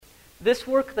This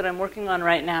work that I'm working on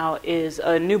right now is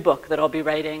a new book that I'll be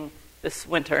writing this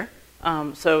winter.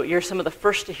 So you're some of the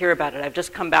first to hear about it. I've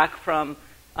just come back from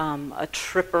a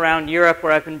trip around Europe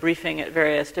where I've been briefing at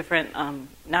various different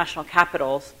national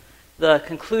capitals the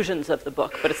conclusions of the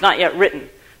book, but it's not yet written.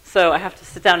 So I have to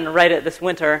sit down and write it this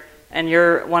winter, and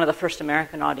you're one of the first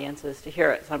American audiences to hear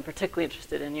it. So I'm particularly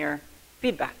interested in your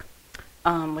feedback.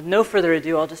 With no further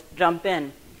ado, I'll just jump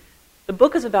in. The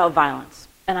book is about violence,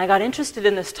 and I got interested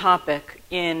in this topic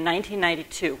in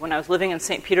 1992 when I was living in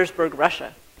St. Petersburg,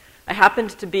 Russia. I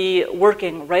happened to be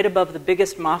working right above the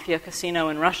biggest mafia casino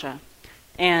in Russia,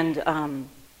 and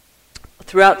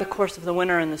throughout the course of the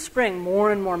winter and the spring,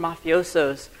 more and more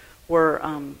mafiosos were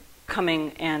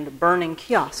coming and burning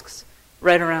kiosks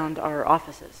right around our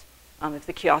offices if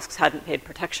the kiosks hadn't paid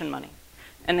protection money.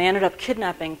 And they ended up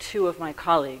kidnapping 2 of my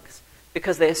colleagues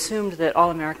because they assumed that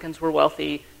all Americans were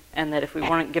wealthy and that if we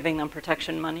weren't giving them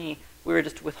protection money, we were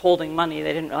just withholding money.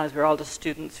 They didn't realize we were all just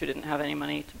students who didn't have any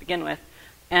money to begin with.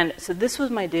 And so this was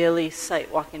my daily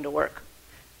sight walking to work.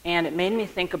 And it made me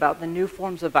think about the new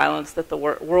forms of violence that the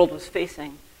world was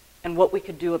facing and what we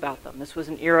could do about them. This was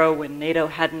an era when NATO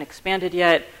hadn't expanded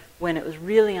yet, when it was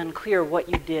really unclear what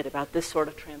you did about this sort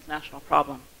of transnational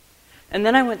problem. And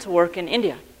then I went to work in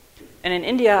India. And in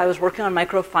India, I was working on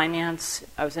microfinance.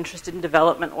 I was interested in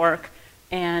development work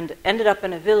and ended up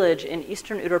in a village in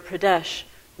eastern Uttar Pradesh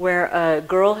where a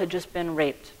girl had just been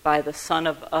raped by the son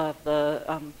of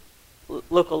the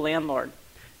local landlord.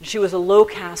 She was a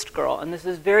low-caste girl, and this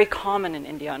is very common in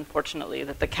India, unfortunately,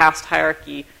 that the caste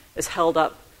hierarchy is held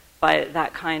up by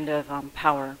that kind of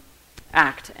power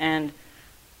act. And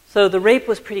so the rape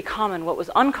was pretty common. What was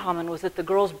uncommon was that the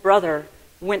girl's brother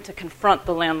went to confront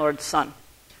the landlord's son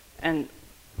and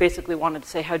basically wanted to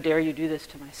say, "How dare you do this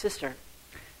to my sister?"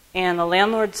 And the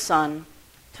landlord's son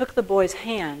took the boy's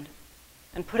hand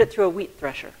and put it through a wheat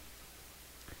thresher.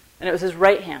 And it was his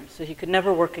right hand, so he could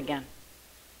never work again.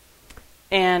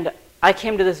 And I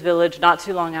came to this village not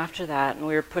too long after that, and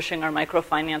we were pushing our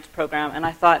microfinance program, and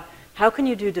I thought, how can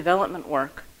you do development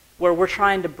work where we're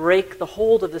trying to break the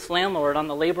hold of this landlord on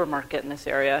the labor market in this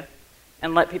area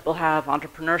and let people have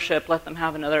entrepreneurship, let them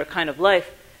have another kind of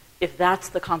life, if that's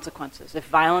the consequences, if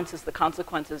violence is the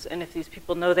consequences, and if these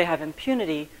people know they have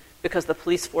impunity because the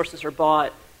police forces are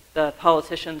bought, the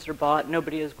politicians are bought,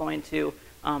 nobody is going to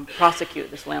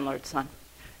prosecute this landlord's son.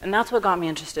 And that's what got me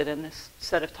interested in this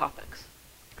set of topics.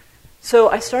 So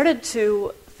I started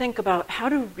to think about how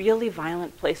do really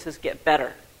violent places get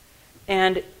better?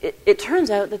 And it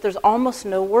turns out that there's almost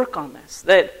no work on this,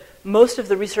 that most of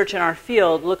the research in our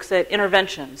field looks at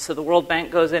interventions. So the World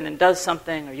Bank goes in and does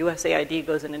something, or USAID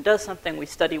goes in and does something, we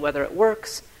study whether it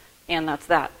works, and that's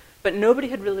that. But nobody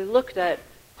had really looked at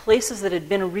places that had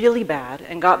been really bad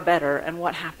and got better, and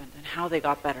what happened, and how they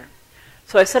got better.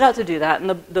 So I set out to do that, and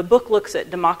the book looks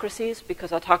at democracies,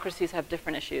 because autocracies have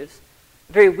different issues.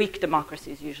 Very weak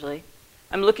democracies, usually.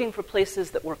 I'm looking for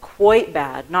places that were quite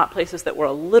bad, not places that were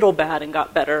a little bad and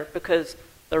got better, because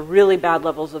the really bad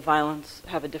levels of violence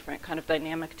have a different kind of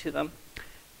dynamic to them.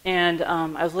 And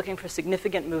I was looking for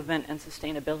significant movement and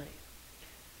sustainability.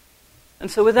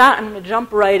 And so with that, I'm going to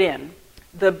jump right in.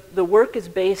 The work is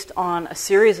based on a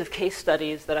series of case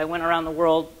studies that I went around the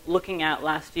world looking at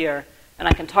last year, and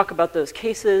I can talk about those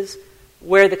cases,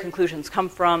 where the conclusions come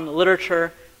from, the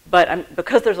literature, but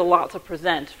because there's a lot to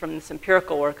present from this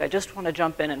empirical work, I just want to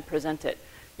jump in and present it.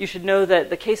 You should know that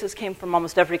the cases came from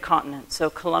almost every continent, so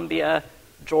Colombia,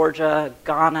 Georgia,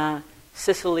 Ghana,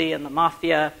 Sicily, and the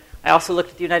Mafia. I also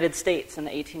looked at the United States in the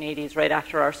 1880s, right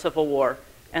after our Civil War,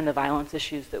 and the violence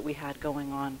issues that we had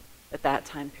going on at that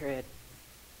time period,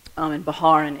 in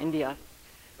Bihar and India.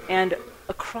 And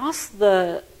across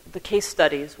the case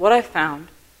studies, what I found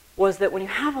was that when you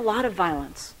have a lot of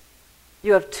violence,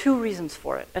 you have 2 reasons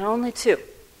for it, and only 2.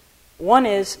 One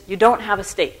is you don't have a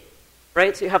state,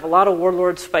 right? So you have a lot of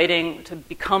warlords fighting to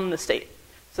become the state.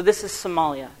 So this is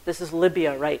Somalia. This is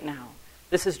Libya right now.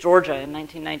 This is Georgia in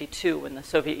 1992 when the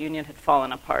Soviet Union had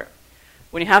fallen apart.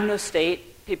 When you have no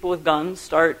state, people with guns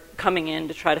start coming in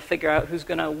to try to figure out who's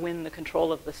going to win the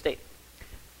control of the state.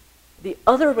 The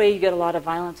other way you get a lot of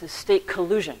violence is state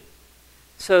collusion.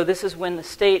 So this is when the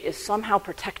state is somehow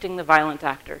protecting the violent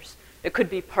actors. It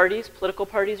could be parties, political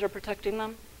parties are protecting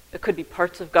them. It could be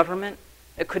parts of government.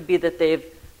 It could be that they've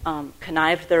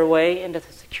connived their way into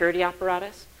the security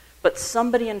apparatus. But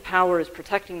somebody in power is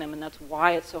protecting them, and that's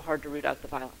why it's so hard to root out the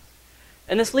violence.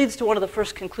 And this leads to one of the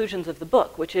first conclusions of the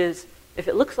book, which is if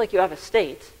it looks like you have a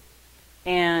state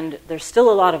and there's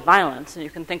still a lot of violence, and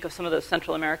you can think of some of those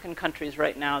Central American countries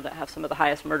right now that have some of the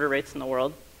highest murder rates in the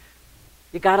world,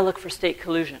 you got to look for state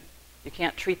collusion. You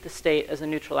can't treat the state as a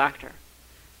neutral actor.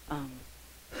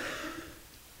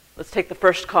 Let's take the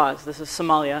first cause. This is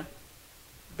Somalia.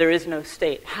 There is no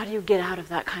state. How do you get out of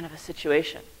that kind of a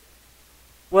situation?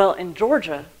 Well, in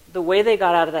Georgia, the way they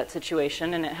got out of that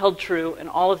situation, and it held true in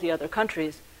all of the other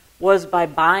countries, was by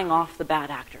buying off the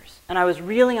bad actors. And I was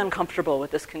really uncomfortable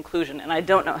with this conclusion, and I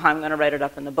don't know how I'm going to write it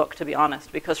up in the book, to be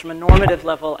honest, because from a normative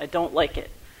level, I don't like it.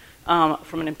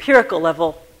 From an empirical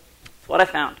level, it's what I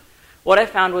found. What I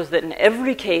found was that in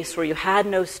every case where you had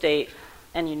no state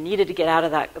and you needed to get out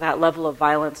of that level of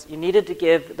violence, you needed to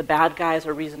give the bad guys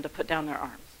a reason to put down their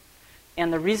arms.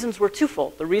 And the reasons were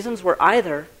twofold. The reasons were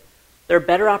either there are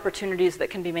better opportunities that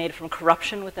can be made from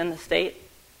corruption within the state,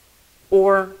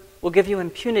 or we'll give you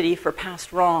impunity for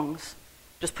past wrongs.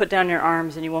 Just put down your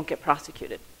arms and you won't get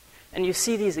prosecuted. And you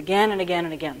see these again and again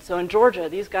and again. So in Georgia,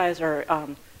 these guys are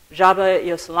Jaba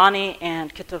Yoselani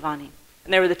and Kitovani.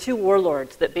 And they were the two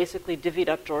warlords that basically divvied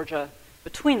up Georgia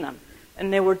between them.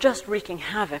 And they were just wreaking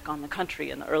havoc on the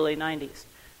country in the early 90s.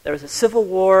 There was a civil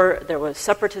war, there was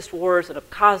separatist wars in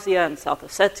Abkhazia and South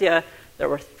Ossetia, there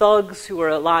were thugs who were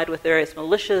allied with various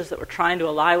militias that were trying to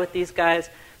ally with these guys.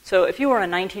 So if you were a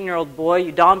 19-year-old boy,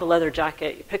 you donned a leather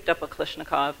jacket, you picked up a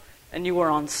Kalashnikov, and you were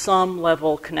on some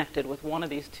level connected with one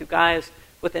of these two guys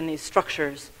within these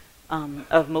structures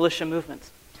of militia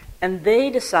movements. And they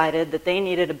decided that they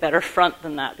needed a better front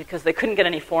than that because they couldn't get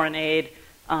any foreign aid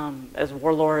as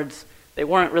warlords. They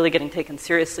weren't really getting taken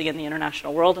seriously in the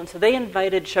international world. And so they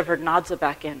invited Shevardnadze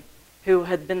back in, who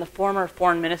had been the former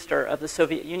foreign minister of the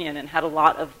Soviet Union and had a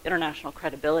lot of international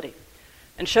credibility.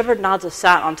 And Shevardnadze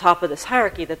sat on top of this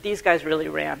hierarchy that these guys really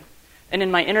ran. And in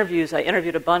my interviews, I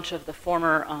interviewed a bunch of the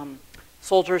former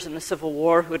soldiers in the Civil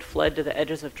War who had fled to the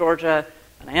edges of Georgia.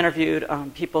 And I interviewed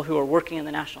people who were working in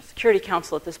the National Security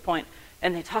Council at this point.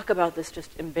 And they talk about this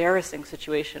just embarrassing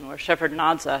situation where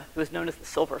Shevardnadze, who was known as the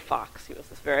Silver Fox, he was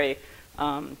this very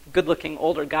good-looking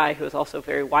older guy who was also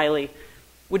very wily,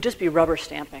 would just be rubber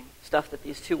stamping stuff that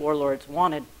these two warlords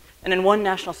wanted. And in one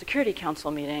National Security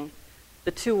Council meeting,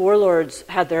 the two warlords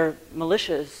had their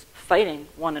militias fighting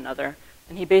one another.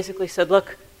 And he basically said,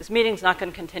 look, this meeting's not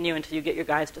going to continue until you get your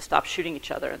guys to stop shooting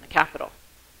each other in the Capitol.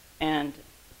 And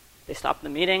they stopped the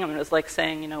meeting. I mean, it was like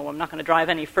saying, well, I'm not going to drive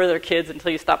any further, kids,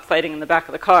 until you stop fighting in the back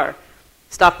of the car.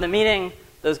 Stopped the meeting.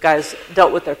 Those guys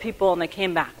dealt with their people, and they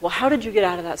came back. Well, how did you get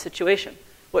out of that situation?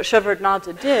 What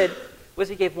Shevardnadze did was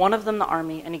he gave one of them the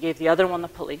army, and he gave the other one the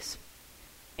police.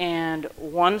 And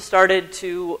one started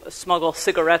to smuggle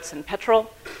cigarettes and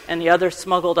petrol, and the other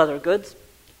smuggled other goods.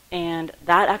 And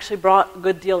that actually brought a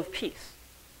good deal of peace.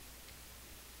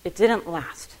 It didn't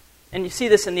last. And you see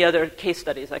this in the other case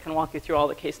studies. I can walk you through all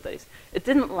the case studies. It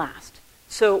didn't last.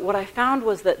 So what I found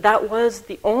was that that was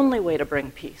the only way to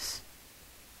bring peace.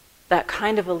 That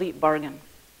kind of elite bargain.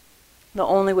 The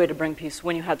only way to bring peace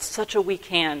when you had such a weak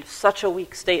hand, such a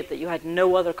weak state that you had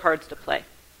no other cards to play.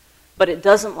 But it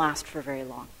doesn't last for very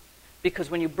long. Because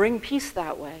when you bring peace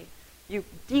that way, you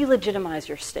delegitimize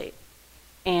your state.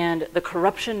 And the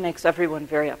corruption makes everyone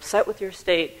very upset with your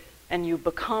state, and you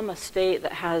become a state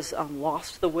that has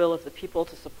lost the will of the people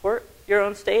to support your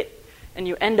own state, and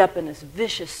you end up in this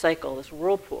vicious cycle, this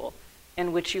whirlpool,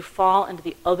 in which you fall into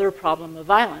the other problem of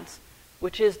violence,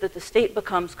 which is that the state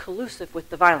becomes collusive with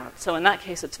the violence. So in that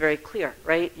case, it's very clear,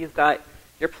 right? You've got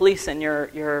your police and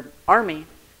your army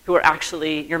who are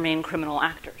actually your main criminal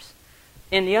actors.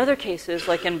 In the other cases,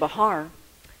 like in Bihar,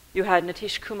 you had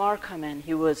Nitish Kumar come in.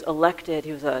 He was elected.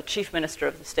 He was a chief minister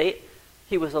of the state.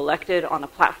 He was elected on a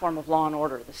platform of law and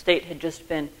order. The state had just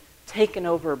been taken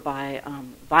over by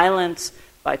violence,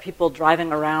 by people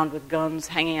driving around with guns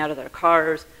hanging out of their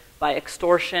cars, by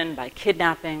extortion, by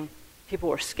kidnapping. People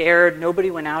were scared.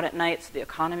 Nobody went out at night, so the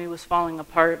economy was falling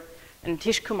apart. And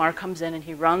Nitish Kumar comes in and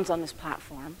he runs on this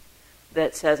platform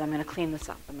that says, I'm going to clean this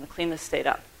up. I'm going to clean this state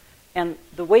up. And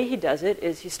the way he does it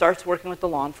is he starts working with the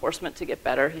law enforcement to get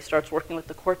better. He starts working with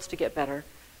the courts to get better.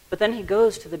 But then he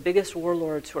goes to the biggest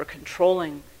warlords who are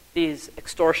controlling these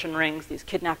extortion rings, these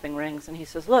kidnapping rings, and he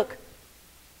says, look,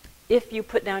 if you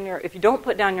don't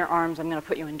put down your arms, I'm going to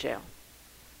put you in jail.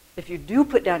 If you do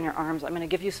put down your arms, I'm going to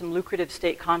give you some lucrative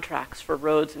state contracts for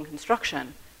roads and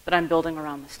construction that I'm building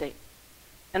around the state.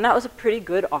 And that was a pretty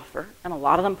good offer, and a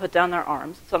lot of them put down their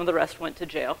arms. Some of the rest went to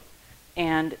jail.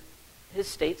 And his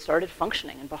state started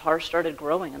functioning, and Bihar started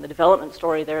growing, and the development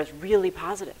story there is really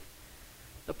positive.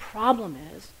 The problem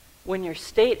is, when your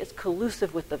state is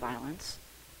collusive with the violence,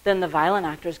 then the violent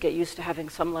actors get used to having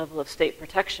some level of state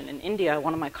protection. In India,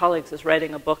 one of my colleagues is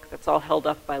writing a book that's all held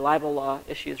up by libel law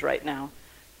issues right now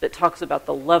that talks about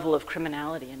the level of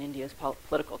criminality in India's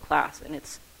political class, and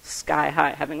it's sky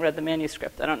high. Having read the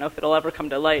manuscript, I don't know if it'll ever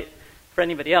come to light for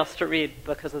anybody else to read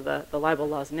because of the libel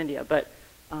laws in India, but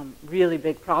really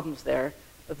big problems there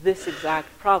of this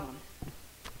exact problem.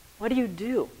 What do you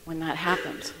do when that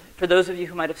happens? For those of you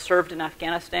who might have served in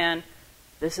Afghanistan,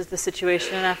 this is the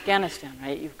situation in Afghanistan,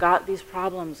 right? You've got these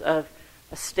problems of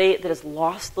a state that has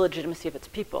lost the legitimacy of its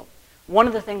people. One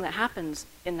of the things that happens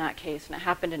in that case, and it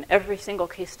happened in every single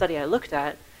case study I looked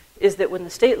at, is that when the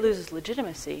state loses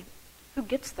legitimacy, who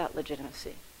gets that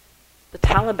legitimacy? The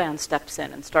Taliban steps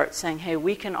in and starts saying, hey,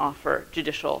 we can offer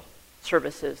judicial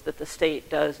services that the state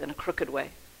does in a crooked way.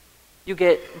 You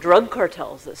get drug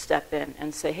cartels that step in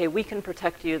and say, hey, we can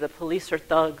protect you, the police are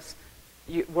thugs,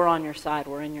 we're on your side,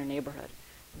 we're in your neighborhood.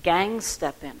 Gangs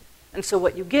step in. And so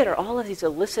what you get are all of these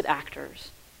illicit actors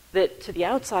that to the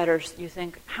outsiders you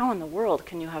think, how in the world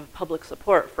can you have public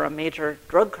support for a major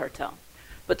drug cartel?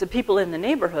 But to people in the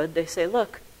neighborhood, they say,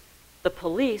 look, the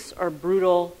police are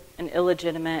brutal and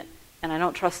illegitimate, and I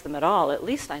don't trust them at all. At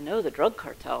least I know the drug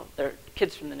cartel. They're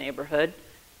kids from the neighborhood,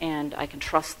 and I can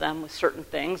trust them with certain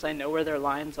things. I know where their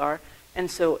lines are. And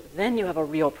so then you have a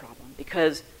real problem,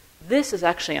 because this is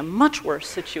actually a much worse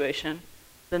situation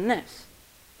than this.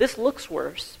 This looks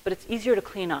worse, but it's easier to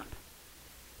clean up.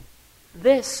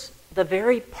 This, the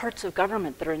very parts of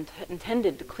government that are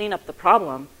intended to clean up the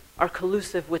problem, are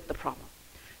collusive with the problem.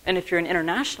 And if you're an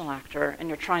international actor and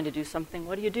you're trying to do something,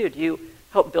 what do? Do you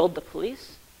help build the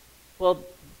police? Well,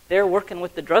 they're working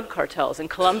with the drug cartels. In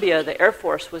Colombia, the Air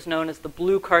Force was known as the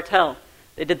Blue Cartel.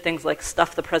 They did things like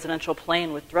stuff the presidential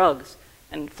plane with drugs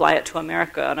and fly it to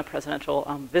America on a presidential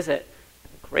visit.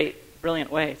 A great,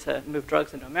 brilliant way to move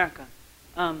drugs into America.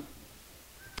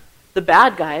 The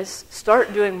bad guys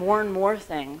start doing more and more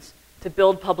things to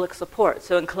build public support.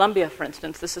 So in Colombia, for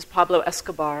instance, this is Pablo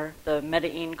Escobar, the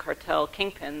Medellin cartel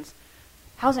kingpin's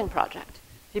housing project.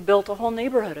 He built a whole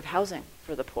neighborhood of housing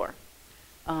for the poor.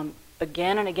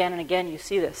 Again and again and again, you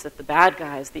see this, that the bad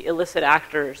guys, the illicit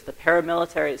actors, the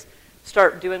paramilitaries,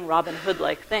 start doing Robin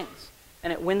Hood-like things,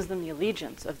 and it wins them the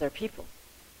allegiance of their people.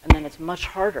 And then it's much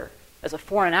harder. As a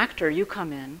foreign actor, you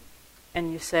come in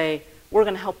and you say, we're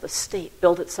going to help the state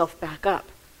build itself back up.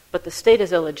 But the state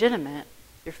is illegitimate.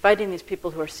 You're fighting these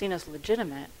people who are seen as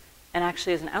legitimate, and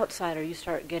actually as an outsider, you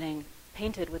start getting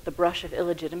painted with the brush of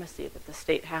illegitimacy that the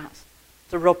state has.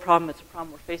 It's a real problem. It's a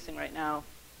problem we're facing right now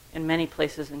in many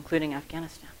places, including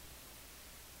Afghanistan.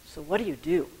 So what do you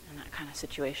do in that kind of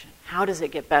situation? How does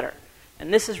it get better?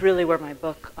 And this is really where my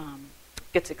book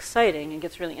gets exciting and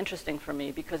gets really interesting for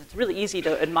me, because it's really easy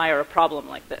to admire a problem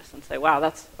like this and say, wow,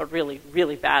 that's a really,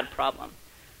 really bad problem.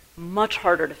 Much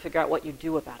harder to figure out what you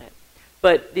do about it.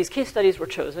 But these case studies were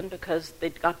chosen because they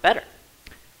got better.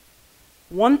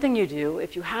 One thing you do,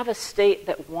 if you have a state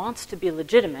that wants to be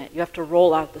legitimate, you have to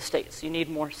roll out the states. You need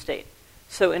more state.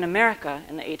 So in America,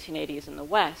 in the 1880s in the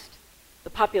West, the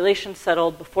population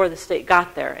settled before the state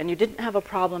got there, and you didn't have a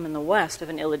problem in the West of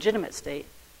an illegitimate state.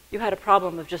 You had a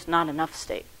problem of just not enough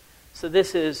state. So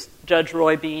this is Judge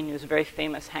Roy Bean, who's a very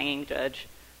famous hanging judge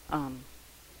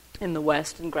in the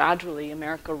West, and gradually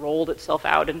America rolled itself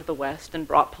out into the West and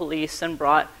brought police and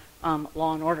brought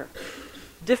law and order.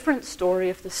 Different story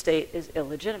if the state is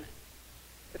illegitimate.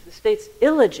 If the state's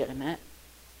illegitimate,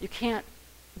 you can't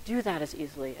do that as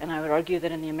easily. And I would argue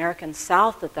that in the American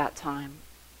South at that time,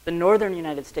 the northern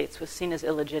United States was seen as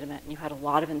illegitimate, and you had a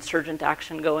lot of insurgent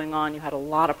action going on. You had a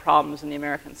lot of problems in the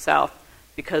American South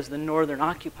because the northern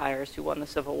occupiers who won the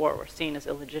Civil War were seen as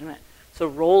illegitimate. So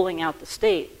rolling out the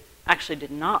state actually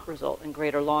did not result in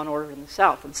greater law and order in the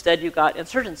South. Instead, you got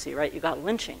insurgency, right? You got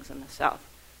lynchings in the South.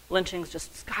 Lynchings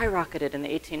just skyrocketed in the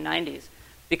 1890s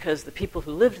because the people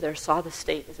who lived there saw the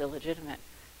state as illegitimate,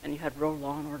 and you had real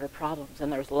law and order problems,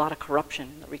 and there was a lot of corruption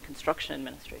in the Reconstruction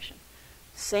administration.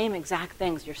 Same exact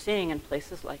things you're seeing in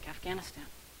places like Afghanistan.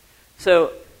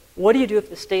 So what do you do if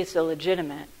the state's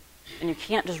illegitimate and you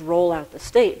can't just roll out the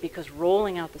state, because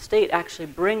rolling out the state actually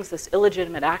brings this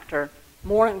illegitimate actor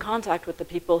more in contact with the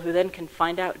people who then can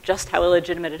find out just how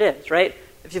illegitimate it is, right?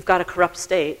 If you've got a corrupt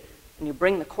state and you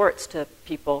bring the courts to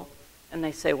people and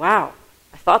they say, wow,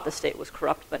 I thought the state was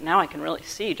corrupt, but now I can really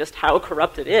see just how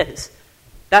corrupt it is,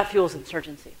 that fuels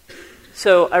insurgency.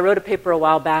 So I wrote a paper a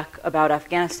while back about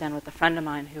Afghanistan with a friend of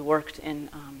mine who worked in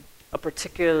a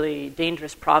particularly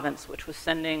dangerous province, which was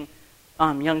sending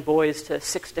young boys to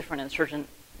 6 different insurgent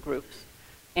groups.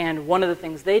 And one of the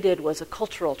things they did was a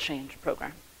cultural change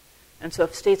program. And so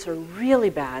if states are really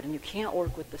bad and you can't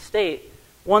work with the state,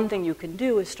 one thing you can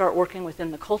do is start working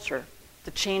within the culture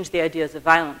to change the ideas of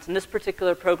violence. And this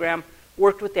particular program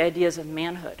worked with the ideas of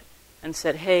manhood and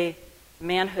said, hey,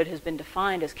 manhood has been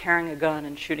defined as carrying a gun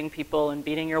and shooting people and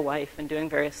beating your wife and doing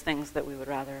various things that we would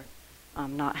rather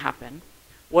not happen.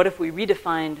 What if we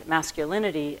redefined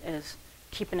masculinity as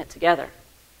keeping it together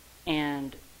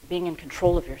and being in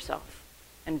control of yourself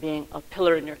and being a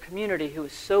pillar in your community who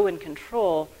was so in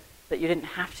control that you didn't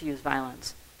have to use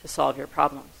violence to solve your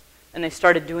problems. And they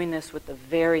started doing this with the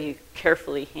very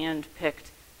carefully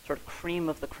hand-picked sort of cream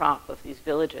of the crop of these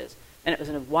villages. And it was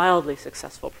a wildly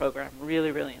successful program,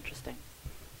 really, really interesting.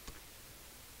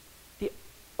 The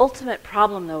ultimate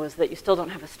problem, though, is that you still don't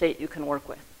have a state you can work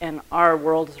with. And our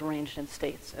world is arranged in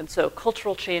states. And so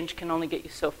cultural change can only get you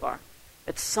so far.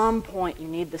 At some point, you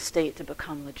need the state to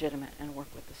become legitimate and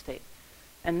work with the state.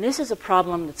 And this is a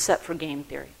problem that's set for game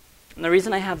theory. And the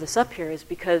reason I have this up here is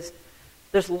because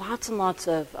there's lots and lots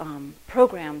of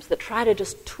programs that try to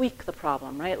just tweak the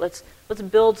problem, right? Let's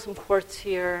build some courts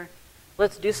here.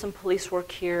 Let's do some police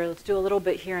work here. Let's do a little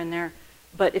bit here and there.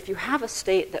 But if you have a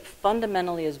state that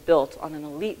fundamentally is built on an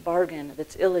elite bargain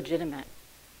that's illegitimate,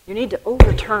 you need to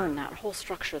overturn that whole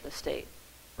structure of the state,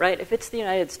 right? If it's the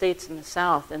United States in the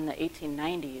South in the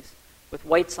 1890s, with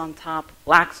whites on top,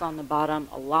 blacks on the bottom,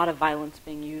 a lot of violence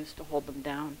being used to hold them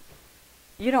down,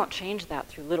 you don't change that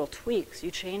through little tweaks.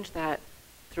 You change that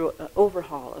through an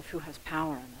overhaul of who has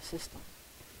power in the system.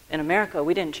 In America,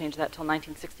 we didn't change that till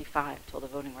 1965, till the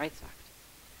Voting Rights Act.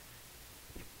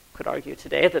 You could argue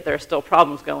today that there are still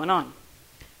problems going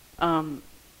on.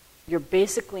 You're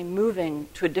basically moving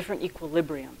to a different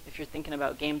equilibrium if you're thinking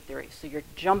about game theory. So you're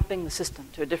jumping the system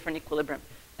to a different equilibrium.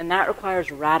 And that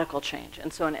requires radical change.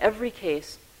 And so in every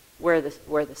case where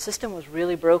the system was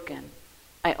really broken,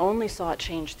 I only saw it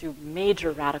change through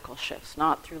major radical shifts,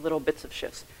 not through little bits of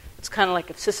shifts. It's kind of like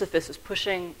if Sisyphus is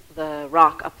pushing the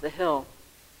rock up the hill,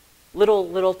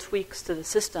 little tweaks to the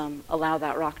system allow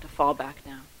that rock to fall back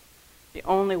down. The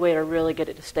only way to really get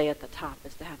it to stay at the top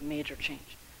is to have major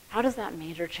change. How does that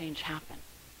major change happen?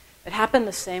 It happened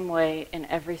the same way in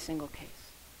every single case.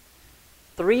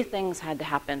 3 things had to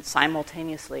happen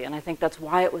simultaneously, and I think that's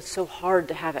why it was so hard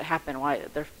to have it happen, why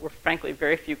there were frankly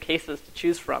very few cases to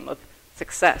choose from of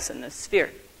success in this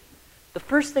sphere. The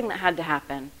first thing that had to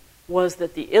happen was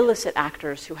that the illicit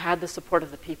actors who had the support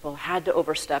of the people had to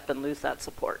overstep and lose that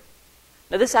support.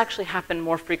 Now, this actually happened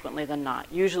more frequently than not.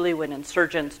 Usually when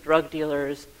insurgents, drug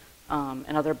dealers,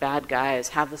 and other bad guys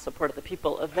have the support of the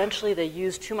people, eventually they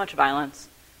use too much violence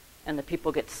and the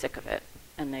people get sick of it.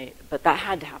 But that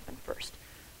had to happen first.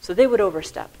 So they would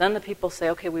overstep. Then the people say,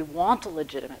 okay, we want a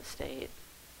legitimate state,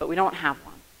 but we don't have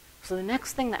one. So the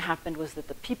next thing that happened was that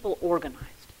the people organized.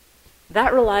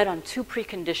 That relied on 2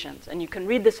 preconditions, and you can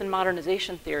read this in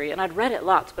modernization theory, and I'd read it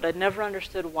lots, but I'd never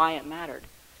understood why it mattered,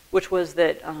 which was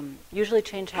that usually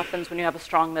change happens when you have a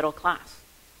strong middle class.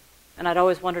 And I'd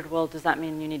always wondered, well, does that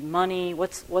mean you need money?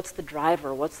 What's the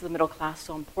driver? What's the middle class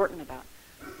so important about?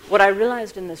 What I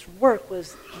realized in this work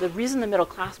was the reason the middle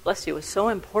class, bless you, was so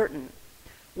important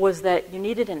was that you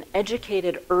needed an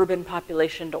educated urban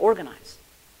population to organize.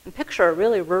 And picture a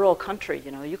really rural country,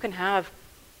 you can have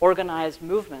organized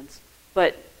movements,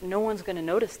 but no one's going to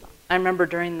notice them. I remember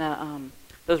during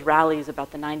those rallies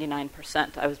about the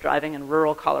 99%, I was driving in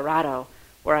rural Colorado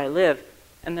where I live,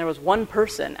 and there was one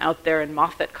person out there in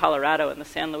Moffett, Colorado in the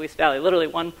San Luis Valley, literally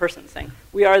one person saying,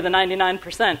 "We are the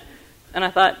 99%. And I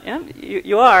thought, yeah,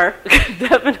 you are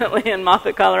definitely in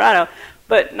Moffett, Colorado,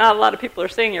 but not a lot of people are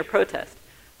saying your protest,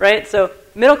 right? So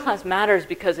middle class matters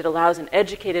because it allows an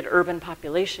educated urban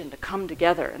population to come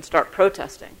together and start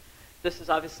protesting. This is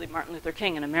obviously Martin Luther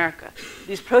King in America.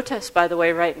 These protests, by the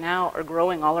way, right now are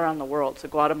growing all around the world. So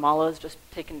Guatemala has just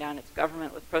taken down its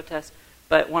government with protests,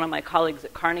 but one of my colleagues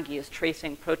at Carnegie is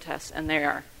tracing protests, and they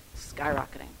are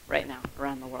skyrocketing right now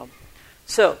around the world.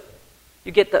 So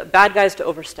you get the bad guys to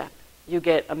overstep. You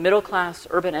get a middle-class,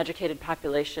 urban, educated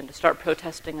population to start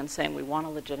protesting and saying, we want a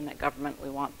legitimate government, we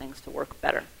want things to work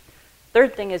better.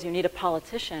 Third thing is you need a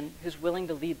politician who's willing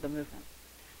to lead the movement.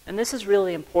 And this is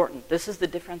really important. This is the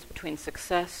difference between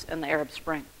success and the Arab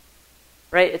Spring,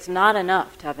 right? It's not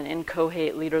enough to have an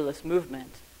inchoate, leaderless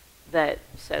movement that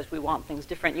says we want things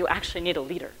different. You actually need a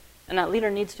leader. And that leader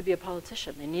needs to be a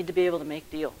politician. They need to be able to make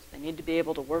deals. They need to be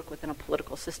able to work within a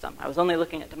political system. I was only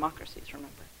looking at democracies,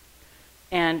 remember.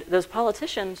 And those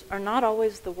politicians are not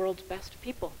always the world's best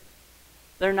people.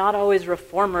 They're not always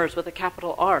reformers with a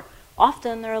capital R.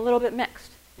 Often they're a little bit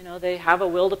mixed. They have a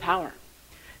will to power.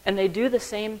 And they do the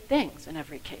same things in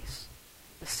every case,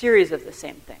 a series of the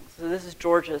same things. So this is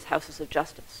Georgia's Houses of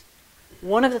Justice.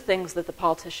 One of the things that the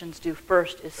politicians do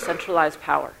first is centralize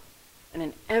power. And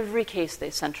in every case, they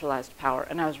centralized power.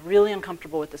 And I was really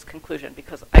uncomfortable with this conclusion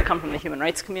because I come from the human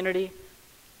rights community.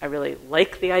 I really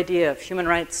like the idea of human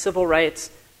rights, civil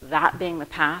rights, that being the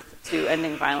path to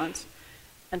ending violence.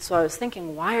 And so I was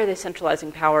thinking, why are they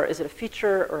centralizing power? Is it a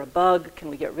feature or a bug? Can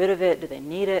we get rid of it? Do they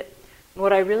need it? And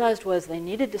what I realized was they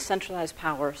needed to centralize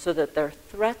power so that their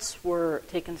threats were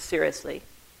taken seriously,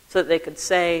 so that they could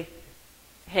say,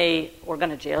 hey, we're going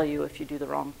to jail you if you do the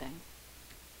wrong thing.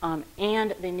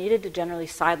 And they needed to generally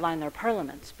sideline their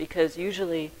parliaments, because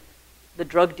usually the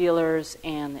drug dealers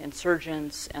and the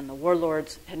insurgents and the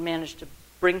warlords had managed to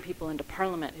bring people into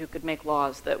parliament who could make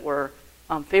laws that were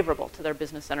favorable to their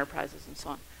business enterprises and so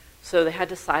on. So they had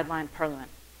to sideline parliament.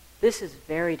 This is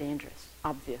very dangerous,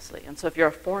 obviously. And so if you're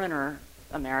a foreigner,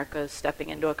 America is stepping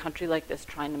into a country like this,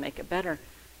 trying to make it better,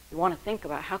 you want to think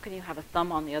about how can you have a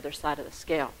thumb on the other side of the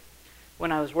scale.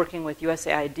 When I was working with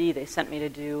USAID, they sent me to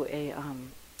do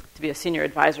to be a senior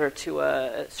advisor to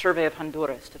a survey of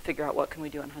Honduras to figure out what can we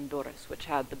do in Honduras, which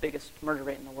had the biggest murder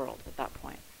rate in the world at that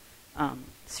point.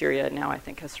 Syria now I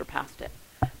think has surpassed it,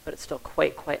 but it's still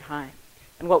quite high.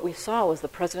 And what we saw was the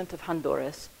president of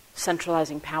Honduras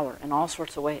centralizing power in all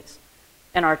sorts of ways.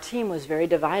 And our team was very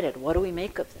divided. What do we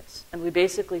make of this? And we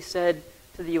basically said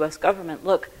to the US government,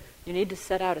 look, you need to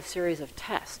set out a series of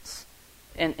tests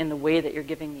in the way that you're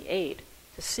giving the aid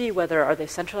to see whether are they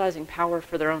centralizing power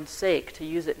for their own sake to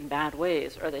use it in bad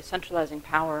ways, or are they centralizing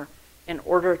power in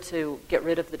order to get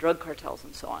rid of the drug cartels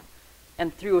and so on.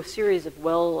 And through a series of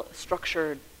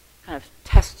well-structured kind of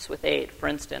tests with aid, for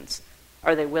instance,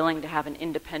 are they willing to have an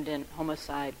independent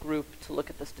homicide group to look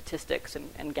at the statistics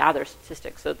and gather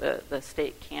statistics so the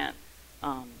state can't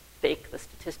fake the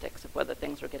statistics of whether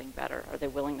things are getting better? Are they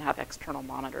willing to have external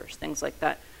monitors, things like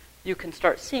that? You can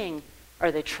start seeing,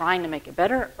 are they trying to make it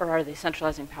better, or are they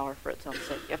centralizing power for its own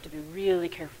sake? You have to be really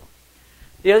careful.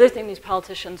 The other thing these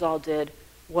politicians all did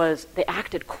was they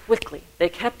acted quickly. They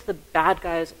kept the bad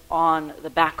guys on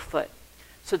the back foot.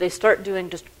 So they start doing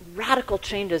just radical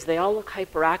changes. They all look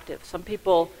hyperactive. Some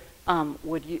people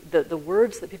the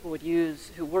words that people would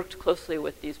use who worked closely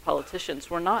with these politicians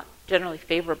were not generally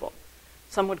favorable.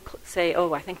 Some would say,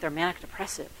 oh, I think they're manic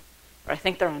depressive, or I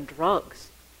think they're on drugs,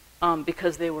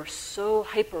 because they were so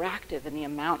hyperactive in the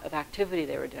amount of activity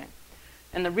they were doing.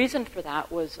 And the reason for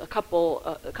that was a couple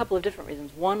of different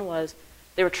reasons. One was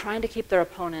they were trying to keep their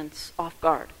opponents off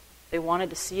guard. They wanted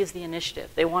to seize the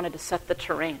initiative. They wanted to set the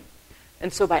terrain.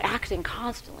 And so by acting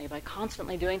constantly, by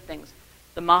constantly doing things,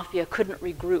 the mafia couldn't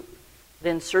regroup. The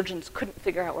insurgents couldn't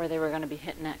figure out where they were going to be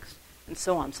hit next, and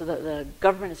so on. So the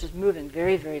government is just moving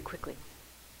very, very quickly.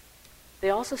 They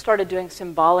also started doing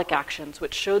symbolic actions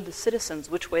which showed the citizens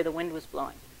which way the wind was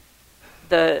blowing.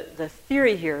 The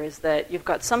theory here is that you've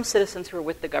got some citizens who are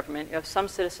with the government, you have some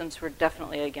citizens who are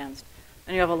definitely against,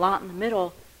 and you have a lot in the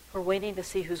middle who are waiting to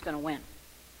see who's going to win,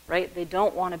 right? They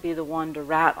don't want to be the one to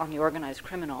rat on the organized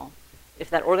criminal if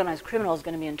that organized criminal is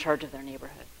going to be in charge of their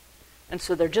neighborhood. And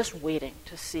so they're just waiting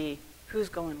to see who's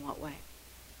going what way.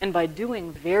 And by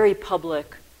doing very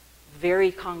public,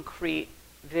 very concrete,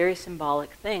 very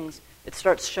symbolic things, it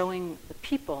starts showing the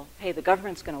people, hey, the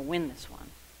government's going to win this one.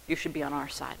 You should be on our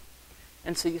side.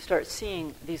 And so you start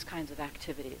seeing these kinds of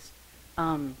activities.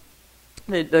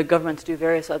 The governments do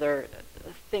various other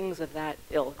things of that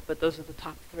ilk, but those are the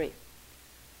top three.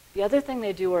 The other thing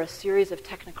they do are a series of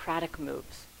technocratic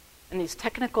moves. And these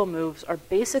technical moves are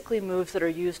basically moves that are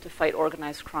used to fight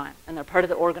organized crime. And they're part of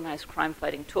the organized crime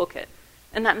fighting toolkit.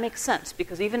 And that makes sense,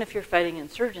 because even if you're fighting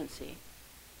insurgency,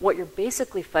 what you're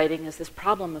basically fighting is this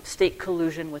problem of state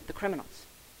collusion with the criminals.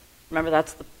 Remember,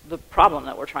 that's the problem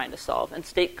that we're trying to solve. And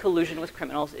state collusion with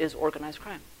criminals is organized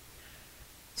crime.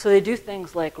 So they do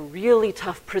things like really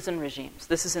tough prison regimes.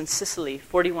 This is in Sicily.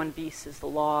 41 bis is the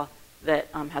law that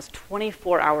has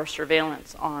 24-hour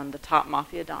surveillance on the top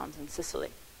mafia dons in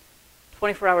Sicily.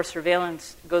 24-hour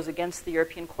surveillance goes against the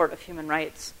European Court of Human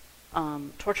Rights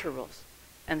torture rules.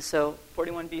 And so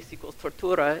 41 bis equals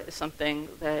tortura is something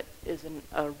that is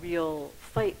a real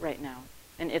fight right now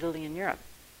in Italy and Europe.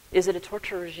 Is it a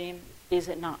torture regime? Is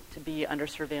it not, to be under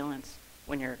surveillance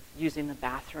when you're using the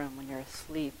bathroom, when you're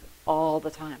asleep, all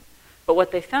the time? But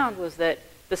what they found was that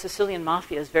the Sicilian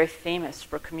mafia is very famous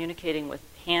for communicating with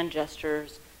hand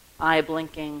gestures, eye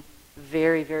blinking,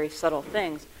 very, very subtle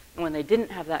things. And when they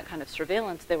didn't have that kind of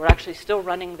surveillance, they were actually still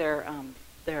running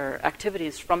their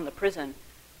activities from the prison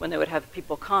when they would have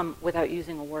people come without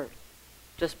using a word,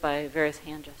 just by various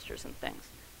hand gestures and things.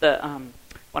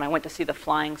 When I went to see the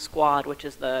Flying Squad, which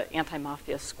is the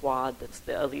anti-mafia squad, that's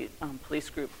the elite police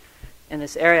group in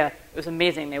this area, it was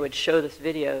amazing. They would show us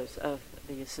videos of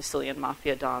the Sicilian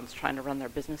mafia dons trying to run their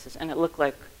businesses, and it looked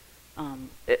like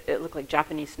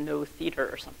Japanese no theater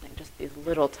or something, just these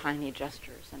little tiny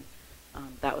gestures, and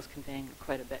that was conveying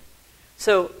quite a bit.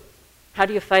 So how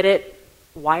do you fight it?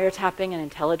 Wiretapping and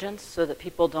intelligence so that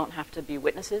people don't have to be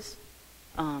witnesses,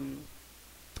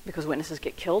 because witnesses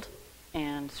get killed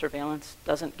and surveillance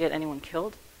doesn't get anyone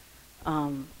killed.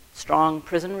 strong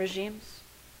prison regimes,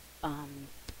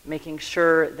 making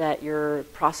sure that your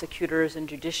prosecutors and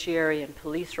judiciary and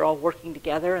police are all working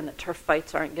together and that turf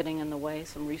fights aren't getting in the way,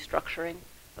 some restructuring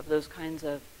of those kinds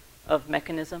of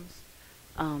mechanisms.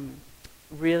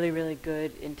 Really, really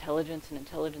good intelligence and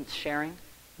intelligence sharing,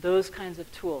 those kinds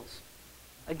of tools.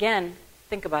 Again,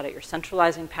 think about it. You're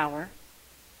centralizing power,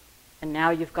 and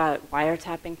now you've got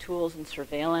wiretapping tools and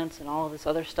surveillance and all of this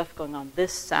other stuff going on.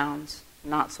 This sounds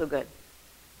not so good.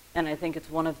 And I think it's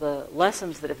one of the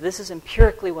lessons that if this is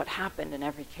empirically what happened in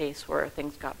every case where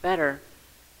things got better,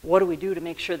 what do we do to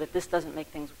make sure that this doesn't make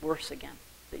things worse again?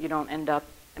 That you don't end up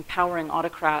empowering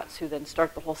autocrats who then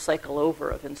start the whole cycle over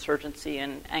of insurgency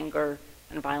and anger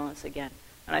and violence again.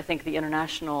 And I think the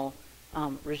international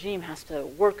regime has to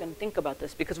work and think about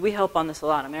this, because we help on this a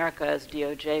lot. America, as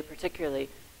DOJ particularly,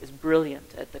 is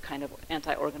brilliant at the kind of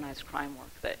anti-organized crime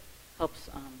work that helps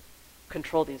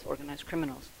control these organized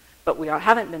criminals. But we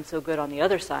haven't been so good on the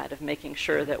other side of making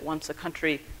sure that once a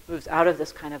country moves out of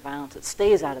this kind of violence, it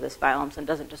stays out of this violence and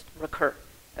doesn't just recur,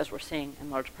 as we're seeing in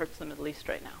large parts of the Middle East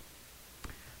right now.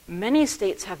 Many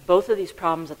states have both of these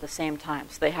problems at the same time.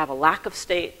 So they have a lack of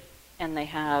state and they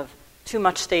have too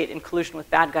much state in collusion with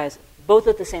bad guys, both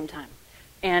at the same time.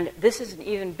 And this is an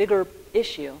even bigger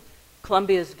issue.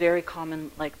 Colombia is very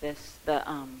common like this. The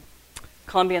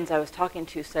Colombians I was talking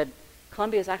to said,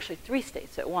 Colombia is actually 3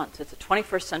 states at once. It's a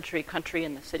 21st century country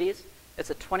in the cities, it's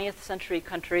a 20th century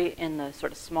country in the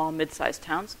sort of small, mid-sized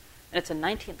towns, and it's a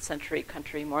 19th century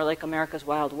country, more like America's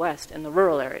Wild West, in the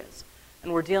rural areas.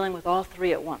 And we're dealing with all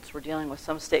 3 at once. We're dealing with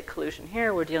some state collusion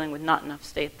here, we're dealing with not enough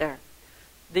state there.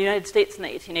 The United States in the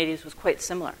 1880s was quite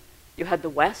similar. You had the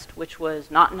West, which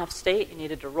was not enough state, you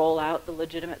needed to roll out the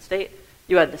legitimate state.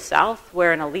 You had the South,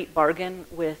 where an elite bargain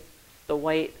with the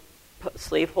white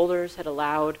slaveholders had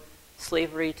allowed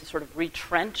slavery to sort of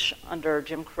retrench under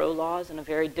Jim Crow laws in a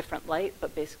very different light,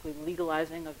 but basically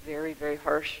legalizing a very, very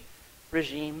harsh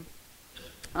regime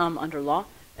under law.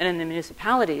 And in the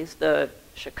municipalities, the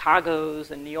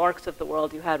Chicagos and New Yorks of the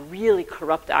world, you had really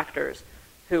corrupt actors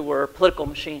who were political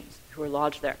machines, who were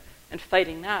lodged there. And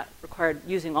fighting that required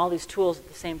using all these tools at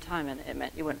the same time, and it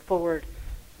meant you went forward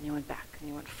and you went back, and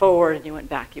you went forward and you went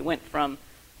back. You went from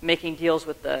making deals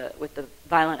with the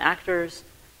violent actors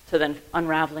to then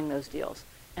unraveling those deals.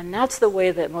 And that's the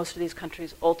way that most of these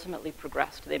countries ultimately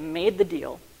progressed. They made the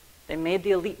deal, they made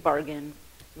the elite bargain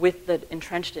with the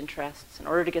entrenched interests in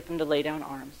order to get them to lay down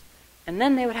arms. And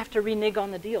then they would have to renege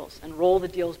on the deals and roll the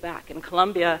deals back. In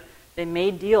Colombia, they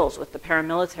made deals with the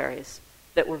paramilitaries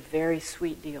that were very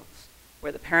sweet deals,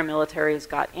 where the paramilitaries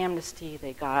got amnesty,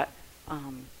 they got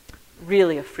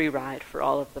really a free ride for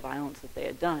all of the violence that they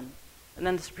had done. And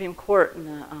then the Supreme Court and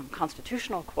the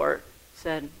Constitutional Court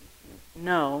said,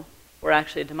 no, we're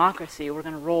actually a democracy, we're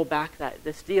going to roll back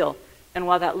this deal. And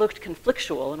while that looked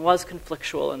conflictual and was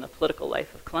conflictual in the political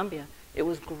life of Colombia, it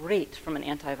was great from an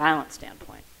anti-violence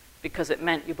standpoint, because it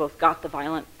meant you both got the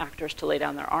violent actors to lay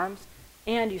down their arms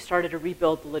and you started to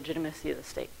rebuild the legitimacy of the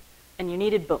state. And you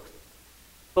needed both.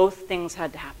 Both things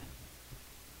had to happen.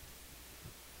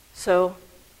 So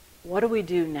what do we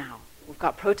do now? We've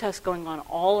got protests going on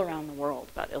all around the world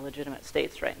about illegitimate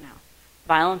states right now.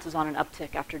 Violence is on an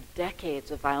uptick after decades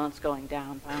of violence going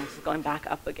down. Violence is going back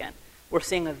up again. We're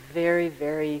seeing a very,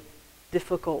 very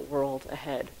difficult world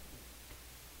ahead.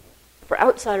 For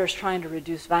outsiders trying to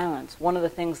reduce violence, one of the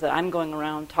things that I'm going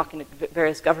around talking to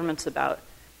various governments about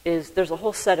is there's a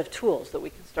whole set of tools that we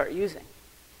can start using.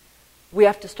 We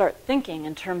have to start thinking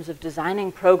in terms of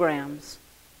designing programs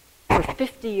for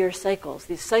 50-year cycles.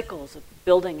 These cycles of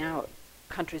building out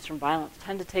countries from violence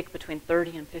tend to take between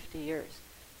 30 and 50 years.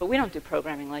 But we don't do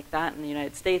programming like that in the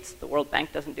United States. The World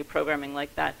Bank doesn't do programming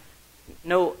like that.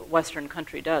 No Western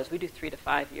country does. We do 3 to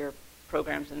 5 year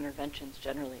programs and interventions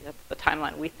generally. That's the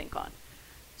timeline we think on.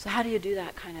 So how do you do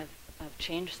that kind of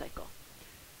change cycle?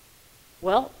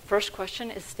 Well, first question,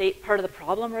 is state part of the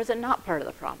problem or is it not part of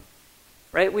the problem?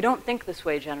 Right? We don't think this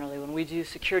way generally. When we do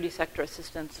security sector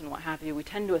assistance and what have you, we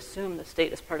tend to assume the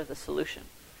state is part of the solution.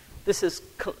 This is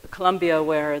Colombia,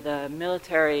 where the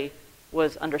military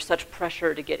was under such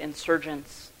pressure to get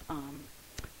insurgents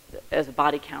as a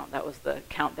body count. That was the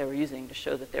count they were using to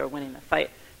show that they were winning the fight.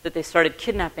 That they started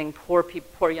kidnapping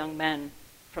poor young men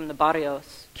from the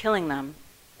barrios, killing them,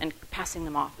 and passing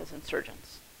them off as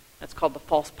insurgents. That's called the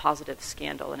false positive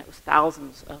scandal, and it was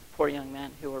thousands of poor young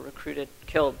men who were recruited,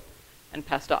 killed, and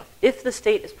passed off. If the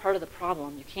state is part of the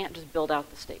problem, you can't just build out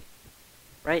the state,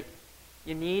 right?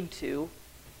 You need to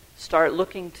start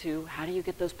looking to how do you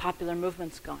get those popular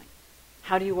movements going?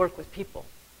 How do you work with people?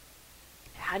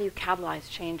 How do you catalyze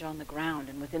change on the ground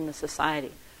and within the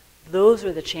society? Those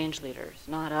are the change leaders,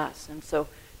 not us. And so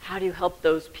how do you help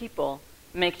those people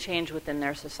make change within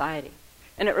their society?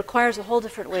 And it requires a whole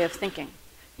different way of thinking.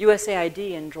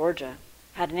 USAID in Georgia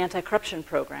had an anti-corruption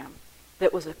program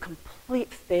that was a complete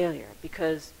failure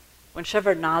because when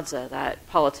Shevardnadze, that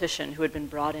politician who had been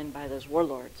brought in by those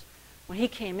warlords, when he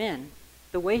came in,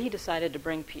 the way he decided to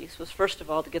bring peace was, first of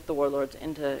all, to get the warlords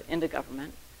into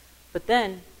government, but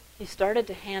then he started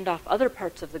to hand off other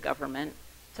parts of the government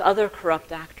to other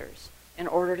corrupt actors in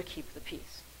order to keep the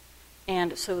peace.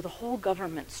 And so the whole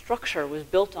government structure was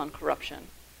built on corruption.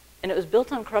 And it was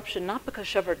built on corruption not because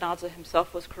Shevardnadze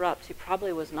himself was corrupt. He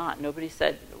probably was not. Nobody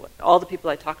said, all the people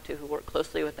I talked to who worked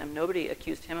closely with him, nobody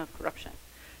accused him of corruption.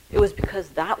 It was because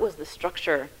that was the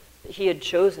structure that he had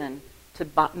chosen to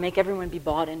make everyone be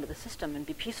bought into the system and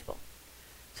be peaceful.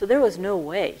 So there was no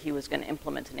way he was going to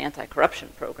implement an anti-corruption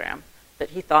program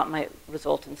that he thought might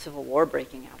result in civil war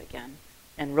breaking out again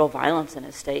and real violence in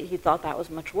his state. He thought that was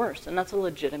much worse, and that's a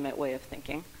legitimate way of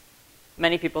thinking.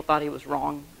 Many people thought he was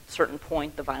wrong. At a certain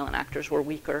point, the violent actors were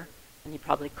weaker, and he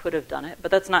probably could have done it,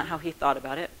 but that's not how he thought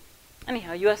about it.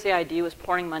 Anyhow, USAID was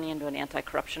pouring money into an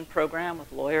anti-corruption program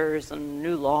with lawyers and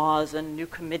new laws and new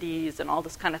committees and all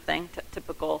this kind of thing,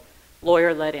 typical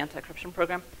lawyer-led anti-corruption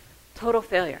program. Total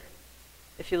failure,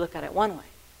 if you look at it one way.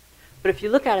 But if you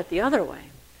look at it the other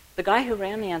way, the guy who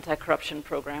ran the anti-corruption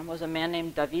program was a man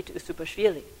named David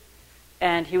Usupashvili.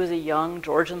 And he was a young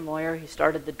Georgian lawyer. He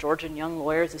started the Georgian Young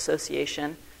Lawyers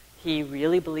Association. He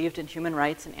really believed in human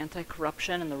rights and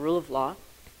anti-corruption and the rule of law.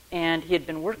 And he had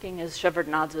been working as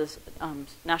Shevardnadze's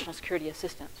national security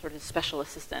assistant, sort of his special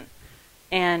assistant.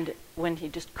 And when he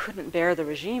just couldn't bear the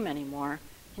regime anymore,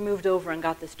 he moved over and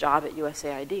got this job at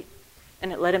USAID.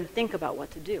 And it let him think about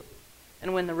what to do.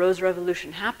 And when the Rose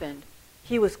Revolution happened,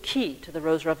 he was key to the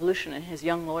Rose Revolution, and his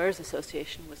Young Lawyers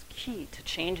Association was key to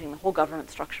changing the whole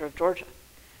government structure of Georgia.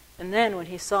 And then when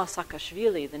he saw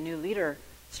Saakashvili, the new leader,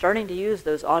 starting to use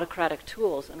those autocratic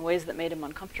tools in ways that made him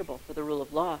uncomfortable for the rule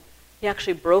of law, he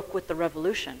actually broke with the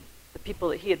revolution, the people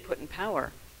that he had put in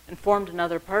power, and formed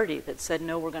another party that said,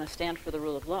 no, we're going to stand for the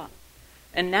rule of law.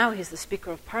 And now he's the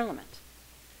Speaker of Parliament.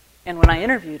 And when I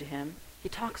interviewed him, he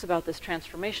talks about this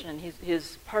transformation, and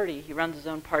his party, he runs his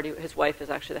own party. His wife is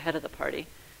actually the head of the party.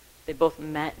 They both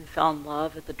met and fell in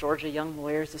love at the Georgia Young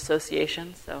Lawyers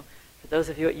Association. So for those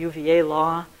of you at UVA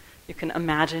Law, you can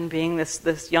imagine being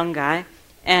this young guy.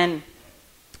 And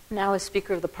now as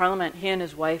Speaker of the Parliament, he and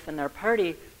his wife and their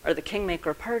party are the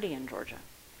Kingmaker Party in Georgia.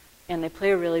 And they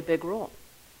play a really big role.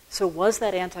 So was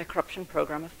that anti-corruption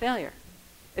program a failure?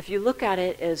 If you look at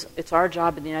it as it's our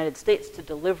job in the United States to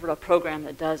deliver a program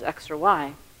that does X or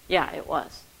Y, yeah, it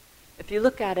was. If you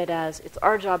look at it as it's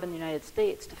our job in the United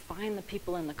States to find the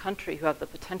people in the country who have the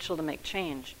potential to make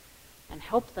change and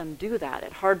help them do that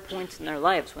at hard points in their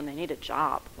lives when they need a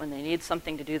job, when they need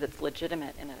something to do that's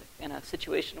legitimate in a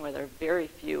situation where there are very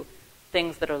few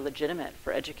things that are legitimate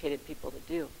for educated people to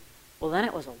do, well, then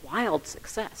it was a wild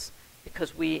success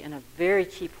because we, in a very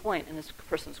key point in this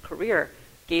person's career,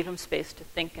 gave him space to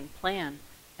think and plan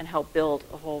and help build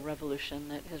a whole revolution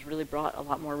that has really brought a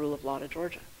lot more rule of law to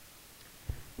Georgia.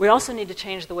 We also need to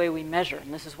change the way we measure,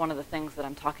 and this is one of the things that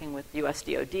I'm talking with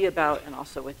USDOD about and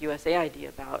also with USAID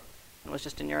about, and was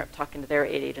just in Europe talking to their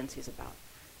aid agencies about.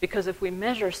 Because if we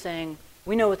measure saying,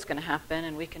 we know what's going to happen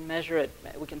and we can measure it,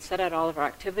 we can set out all of our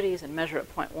activities and measure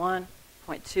at point 1,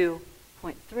 point 2,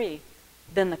 point 3,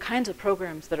 then the kinds of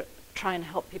programs that are trying to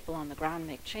help people on the ground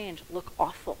make change look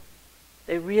awful.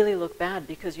 They really look bad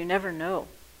because you never know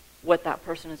what that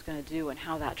person is going to do and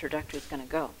how that trajectory is going to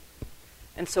go.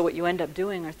 And so what you end up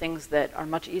doing are things that are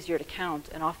much easier to count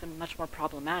and often much more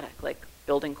problematic, like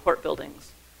building court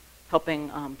buildings,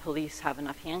 helping police have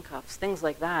enough handcuffs, things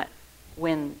like that,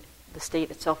 when the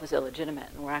state itself is illegitimate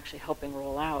and we're actually helping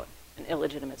roll out an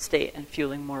illegitimate state and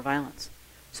fueling more violence.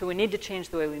 So we need to change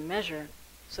the way we measure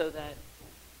so that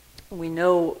we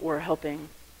know we're helping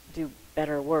do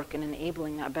better work and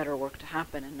enabling that better work to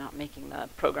happen and not making the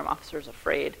program officers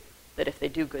afraid that if they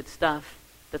do good stuff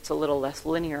that's a little less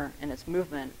linear in its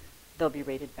movement, they'll be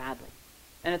rated badly.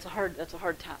 And that's a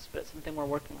hard task, but it's something we're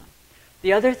working on.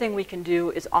 The other thing we can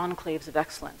do is enclaves of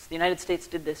excellence. The United States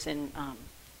did this in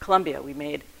Colombia. We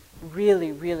made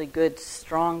really, really good,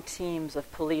 strong teams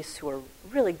of police who are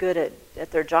really good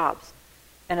at their jobs.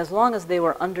 And as long as they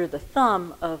were under the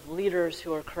thumb of leaders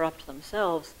who are corrupt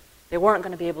themselves, they weren't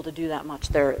going to be able to do that much.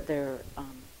 Their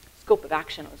scope of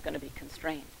action was going to be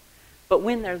constrained. But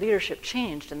when their leadership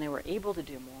changed and they were able to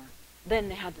do more, then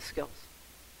they had the skills.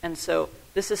 And so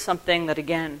this is something that,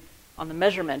 again, on the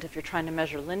measurement, if you're trying to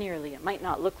measure linearly, it might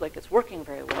not look like it's working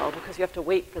very well because you have to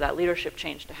wait for that leadership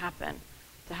change to happen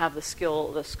to have the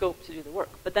skill, the scope to do the work.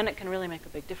 But then it can really make a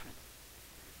big difference.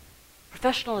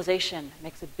 Professionalization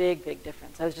makes a big, big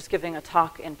difference. I was just giving a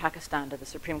talk in Pakistan to the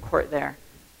Supreme Court there.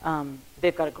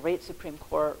 They've got a great Supreme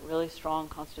Court, really strong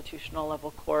constitutional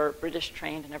level court, British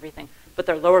trained and everything, but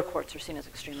their lower courts are seen as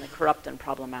extremely corrupt and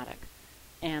problematic.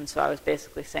 And so I was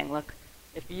basically saying, look,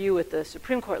 if you at the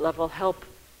Supreme Court level help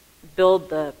build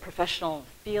the professional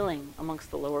feeling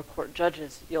amongst the lower court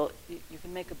judges, you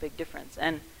can make a big difference.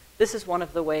 And this is one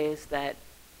of the ways that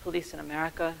police in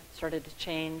America started to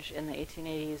change in the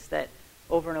 1880s, that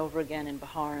over and over again in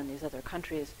Bihar and these other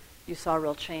countries, you saw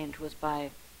real change was by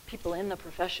people in the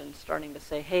profession starting to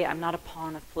say, hey, I'm not a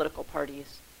pawn of political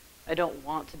parties. I don't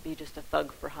want to be just a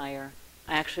thug for hire.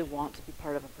 I actually want to be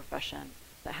part of a profession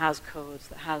that has codes,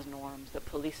 that has norms, that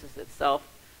polices itself.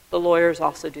 The lawyers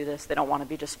also do this. They don't want to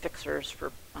be just fixers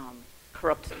for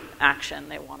corrupt action.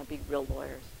 They want to be real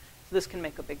lawyers. So this can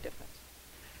make a big difference.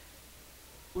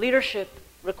 Leadership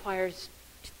requires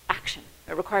action.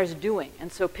 It requires doing.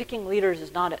 And so picking leaders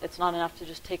it's not enough to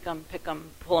just take them, pick them,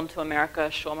 pull them to America,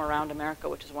 show them around America,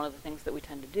 which is one of the things that we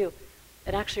tend to do.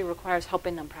 It actually requires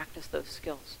helping them practice those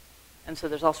skills. And so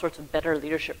there's all sorts of better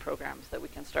leadership programs that we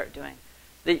can start doing.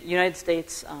 The United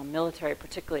States military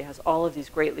particularly has all of these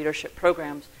great leadership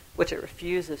programs, which it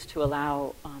refuses to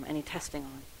allow any testing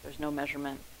on. There's no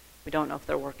measurement. We don't know if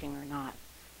they're working or not.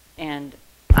 And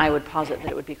I would posit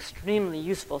that it would be extremely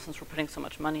useful, since we're putting so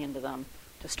much money into them,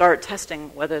 to start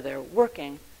testing whether they're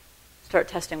working, start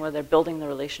testing whether they're building the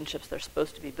relationships they're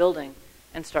supposed to be building,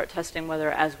 and start testing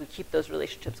whether, as we keep those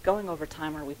relationships going over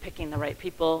time, are we picking the right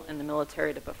people in the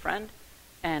military to befriend,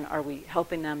 and are we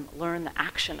helping them learn the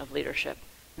action of leadership,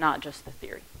 not just the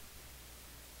theory.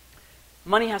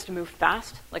 Money has to move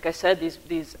fast. Like I said, these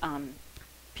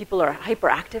people are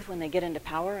hyperactive when they get into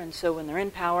power, and so when they're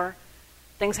in power,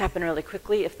 things happen really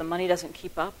quickly. If the money doesn't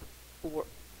keep up,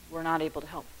 we're not able to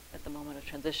help at the moment of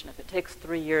transition. If it takes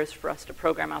 3 years for us to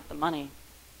program out the money,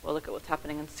 well, look at what's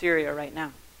happening in Syria right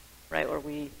now, right, where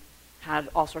we had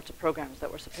all sorts of programs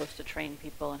that were supposed to train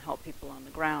people and help people on the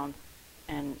ground,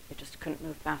 and it just couldn't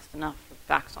move fast enough for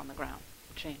facts on the ground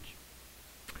to change.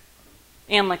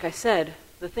 And like I said,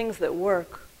 the things that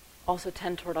work also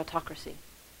tend toward autocracy,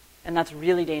 and that's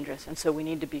really dangerous, and so we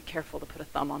need to be careful to put a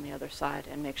thumb on the other side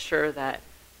and make sure that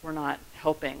we're not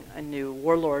helping a new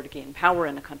warlord gain power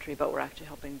in a country, but we're actually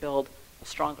helping build a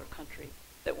stronger country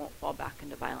that won't fall back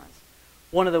into violence.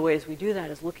 One of the ways we do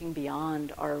that is looking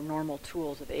beyond our normal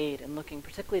tools of aid and looking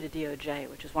particularly to DOJ,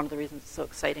 which is one of the reasons it's so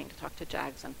exciting to talk to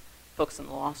JAGs and folks in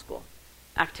the law school.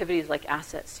 Activities like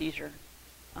asset seizure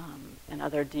and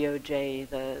other DOJ,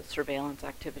 the surveillance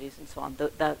activities and so on,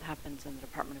 that happens in the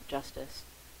Department of Justice.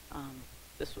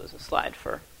 This was a slide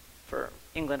for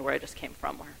England, where I just came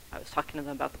from, where I was talking to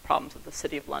them about the problems of the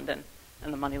City of London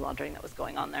and the money laundering that was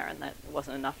going on there, and that it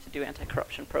wasn't enough to do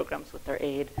anti-corruption programs with their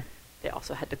aid. They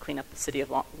also had to clean up the City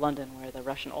of London, where the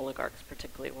Russian oligarchs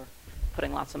particularly were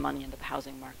putting lots of money into the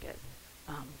housing market.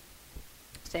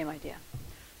 Same idea.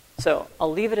 So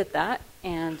I'll leave it at that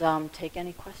and take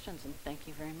any questions, and thank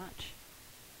you very much.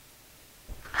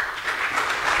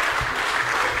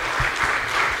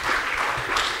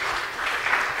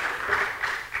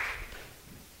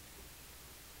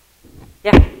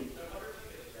 Yeah.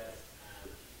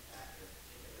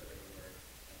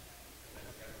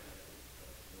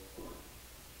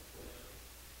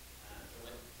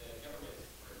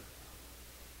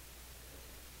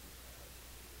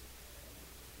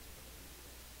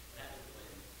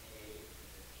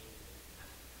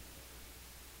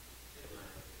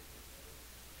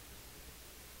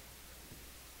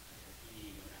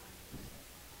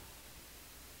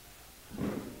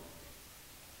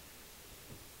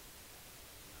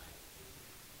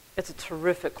 It's a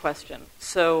terrific question.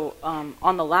 So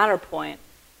on the latter point,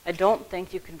 I don't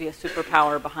think you can be a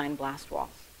superpower behind blast walls.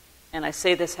 And I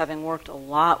say this having worked a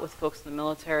lot with folks in the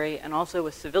military and also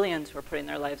with civilians who are putting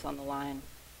their lives on the line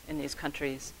in these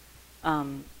countries.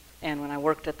 And when I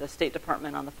worked at the State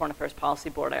Department on the Foreign Affairs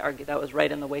Policy Board, I argued that was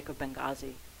right in the wake of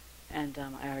Benghazi. And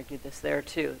I argued this there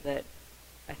too, that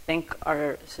I think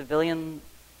our civilian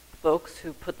folks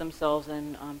who put themselves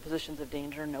in positions of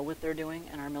danger know what they're doing,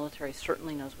 and our military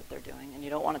certainly knows what they're doing. And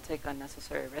you don't want to take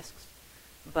unnecessary risks,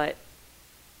 but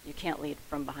you can't lead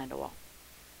from behind a wall.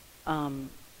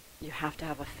 You have to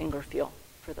have a finger feel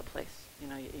for the place. You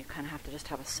know, you kind of have to just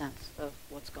have a sense of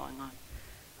what's going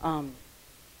on.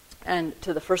 And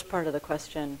to the first part of the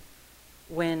question,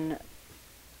 when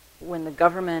the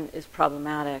government is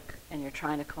problematic and you're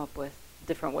trying to come up with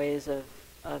different ways of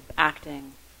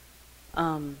acting,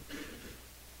 can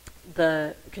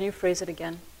you phrase it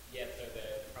again? Yeah, so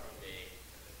the problem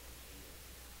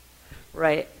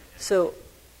Right. So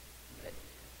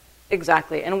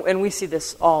Exactly, and we see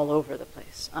this all over the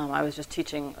place. I was just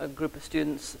teaching a group of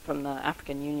students from the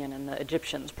African Union, and the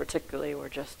Egyptians particularly were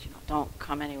just, don't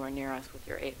come anywhere near us with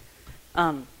your aid.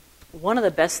 One of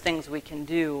the best things we can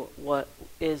do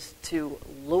is to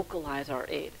localize our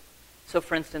aid. So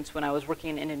for instance, when I was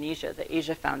working in Indonesia, the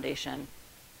Asia Foundation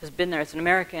has been there. It's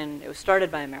it was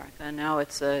started by America, and now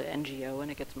it's an NGO, and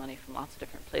it gets money from lots of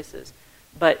different places.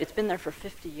 But it's been there for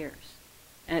 50 years.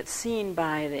 And it's seen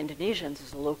by the Indonesians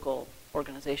as a local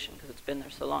organization because it's been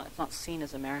there so long. It's not seen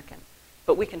as American.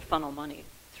 But we can funnel money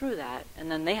through that,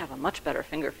 and then they have a much better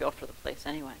finger feel for the place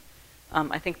anyway.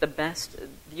 I think the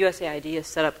USAID has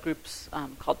set up groups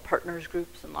called partners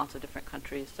groups in lots of different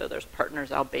countries. So there's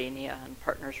Partners Albania and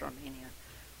Partners Romania.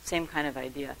 Same kind of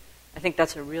idea. I think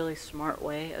that's a really smart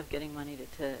way of getting money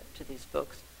to these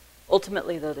folks.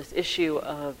 Ultimately, though, this issue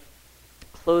of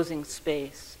closing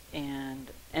space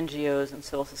and NGOs and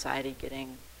civil society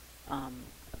getting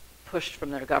pushed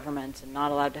from their governments and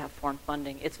not allowed to have foreign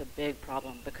funding, it's a big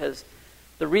problem because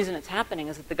the reason it's happening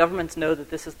is that the governments know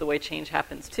that this is the way change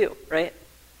happens too, right?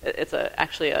 It's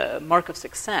actually a mark of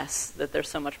success that there's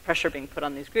so much pressure being put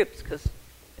on these groups because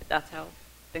that's how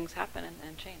things happen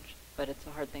and change. But it's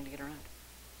a hard thing to get around.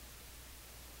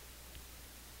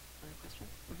 Other questions?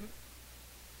 Mm-hmm.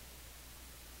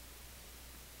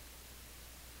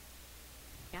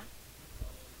 Yeah?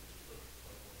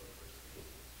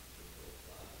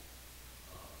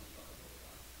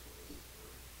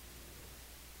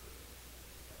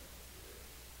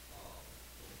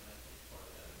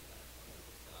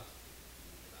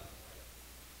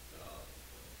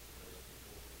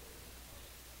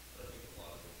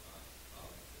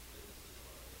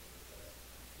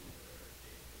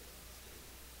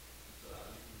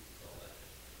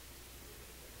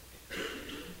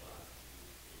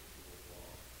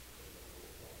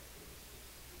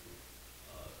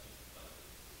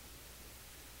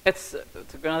 It's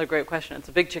another great question. It's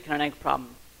a big chicken and egg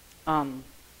problem. When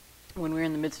we were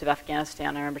in the midst of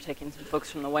Afghanistan, I remember taking some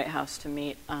folks from the White House to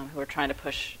meet who were trying to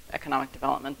push economic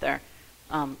development there,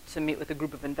 to meet with a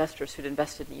group of investors who'd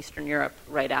invested in Eastern Europe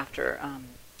right after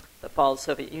the fall of the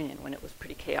Soviet Union when it was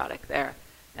pretty chaotic there.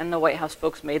 And the White House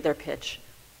folks made their pitch,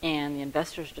 and the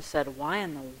investors just said, why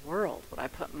in the world would I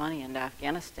put money into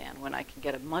Afghanistan when I can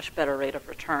get a much better rate of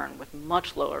return with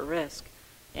much lower risk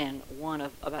in one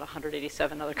of about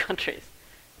 187 other countries?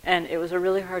 And it was a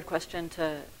really hard question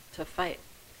to fight.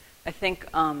 I think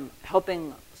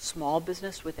helping small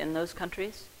business within those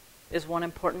countries is one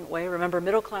important way. Remember,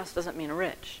 middle class doesn't mean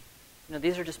rich.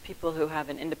 These are just people who have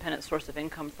an independent source of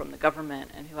income from the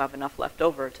government and who have enough left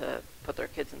over to put their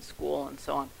kids in school and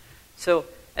so on. So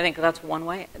I think that's one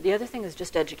way. The other thing is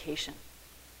just education.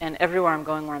 And everywhere I'm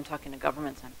going where I'm talking to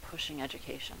governments, I'm pushing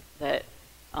education. That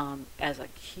as a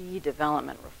key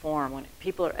development reform, when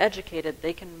people are educated,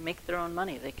 they can make their own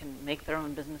money. They can make their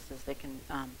own businesses. They can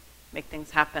make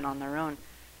things happen on their own.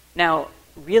 Now,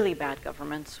 really bad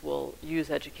governments will use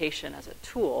education as a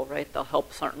tool, right? They'll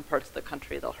help certain parts of the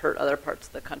country, they'll hurt other parts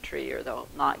of the country, or they'll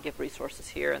not give resources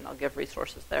here and they'll give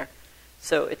resources there.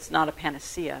 So it's not a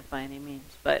panacea by any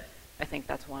means, but I think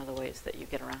that's one of the ways that you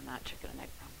get around that chicken and egg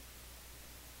problem.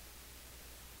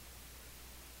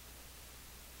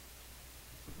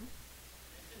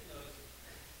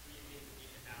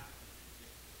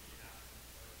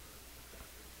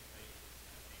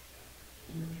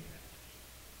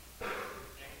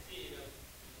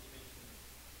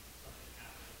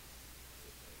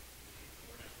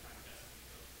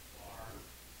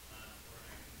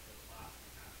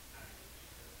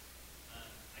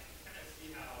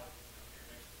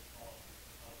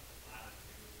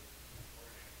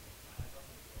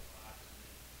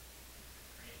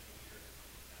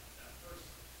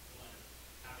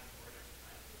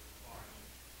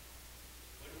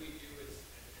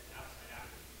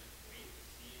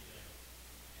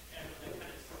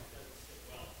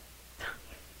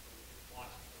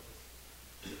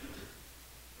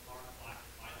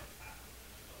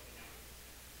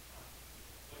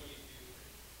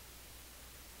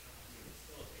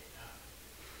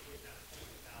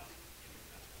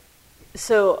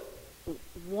 So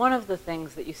one of the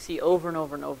things that you see over and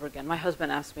over and over again, my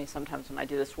husband asks me sometimes when I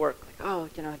do this work, like, oh,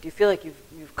 do you feel like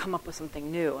you've come up with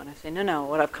something new? And I say, no,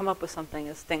 what I've come up with something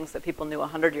is things that people knew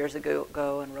 100 years ago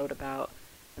and wrote about,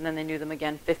 and then they knew them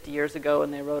again 50 years ago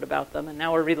and they wrote about them, and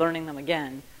now we're relearning them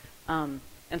again. And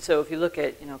so if you look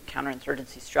at,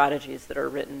 counterinsurgency strategies that are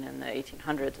written in the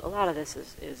 1800s, a lot of this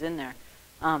is in there.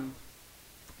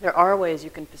 There are ways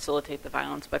you can facilitate the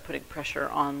violence by putting pressure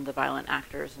on the violent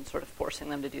actors and sort of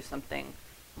forcing them to do something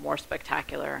more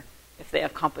spectacular. If they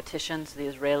have competitions, the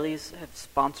Israelis have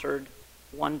sponsored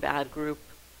one bad group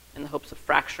in the hopes of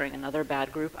fracturing another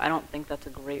bad group. I don't think that's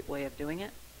a great way of doing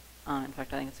it. In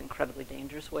fact, I think it's an incredibly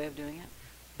dangerous way of doing it,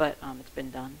 but it's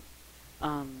been done.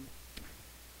 I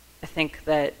think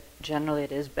that generally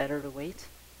it is better to wait.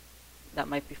 That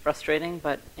might be frustrating,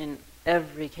 but in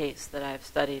every case that I've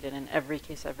studied and in every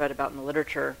case I've read about in the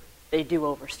literature, they do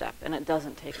overstep, and it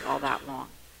doesn't take all that long.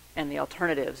 And the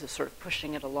alternatives of sort of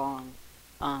pushing it along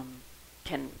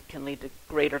can lead to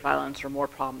greater violence or more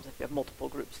problems if you have multiple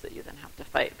groups that you then have to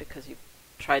fight because you've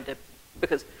tried to.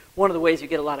 Because one of the ways you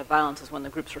get a lot of violence is when the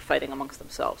groups are fighting amongst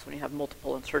themselves, when you have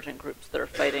multiple insurgent groups that are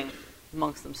fighting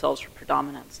amongst themselves for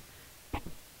predominance.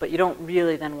 But you don't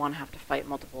really then want to have to fight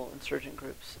multiple insurgent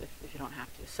groups if you don't have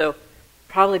to. So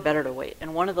probably better to wait.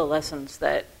 And one of the lessons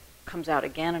that comes out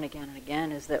again and again and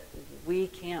again is that we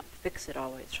can't fix it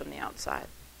always from the outside.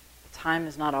 The time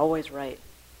is not always right.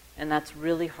 And that's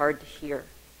really hard to hear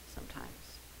sometimes.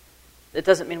 It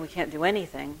doesn't mean we can't do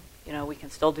anything. You know, we can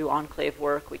still do enclave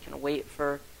work. We can wait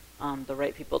for the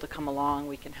right people to come along.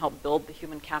 We can help build the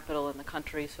human capital in the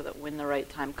country so that when the right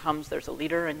time comes, there's a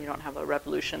leader and you don't have a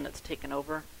revolution that's taken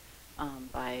over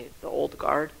by the old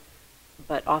guard.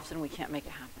 But often we can't make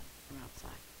it happen from outside.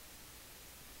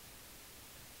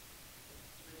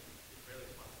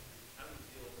 How do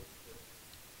you deal with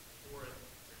foreign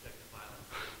projected violence?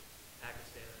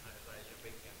 Pakistan and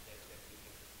making Afghanistan, we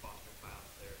think fostering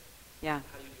violence there. Yeah.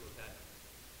 How do you deal with that?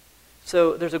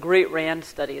 So there's a great RAND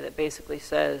study that basically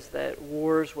says that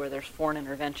wars where there's foreign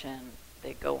intervention,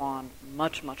 they go on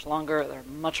much, much longer. They're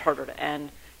much harder to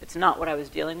end. It's not what I was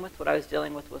dealing with. What I was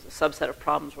dealing with was a subset of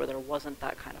problems where there wasn't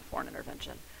that kind of foreign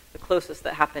intervention. The closest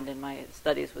that happened in my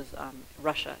studies was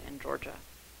Russia and Georgia,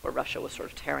 where Russia was sort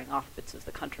of tearing off bits of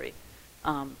the country.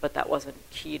 But that wasn't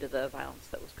key to the violence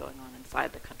that was going on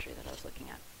inside the country that I was looking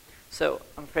at. So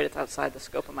I'm afraid it's outside the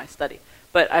scope of my study.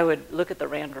 But I would look at the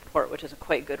RAND report, which is a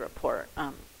quite good report,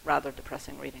 rather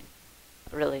depressing reading.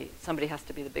 Really, somebody has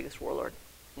to be the biggest warlord.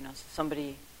 You know,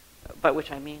 somebody, by which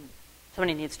I mean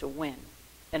somebody needs to win.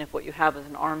 And if what you have is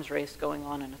an arms race going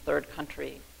on in a third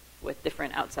country with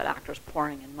different outside actors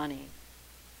pouring in money,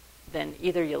 then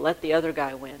either you let the other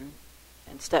guy win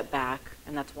and step back,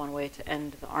 and that's one way to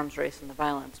end the arms race and the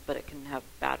violence, but it can have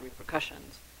bad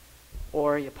repercussions,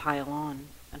 or you pile on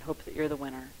and hope that you're the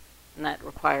winner. And that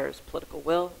requires political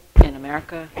will in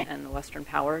America and the Western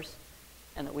powers,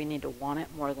 and that we need to want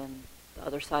it more than the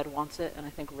other side wants it. And I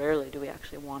think rarely do we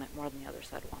actually want it more than the other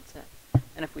side wants it.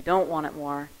 And if we don't want it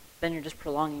more, then you're just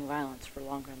prolonging violence for a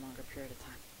longer and longer period of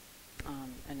time.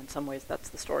 And in some ways, that's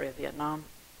the story of Vietnam,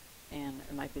 and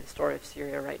it might be the story of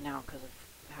Syria right now because of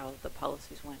how the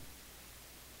policies went.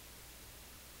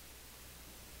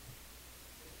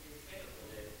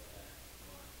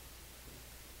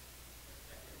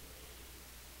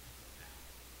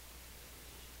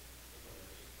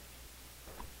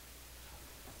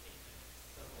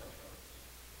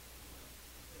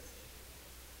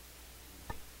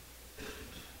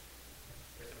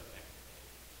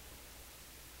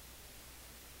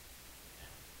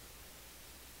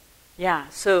 Yeah,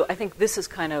 so I think this is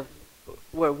kind of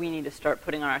where we need to start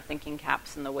putting on our thinking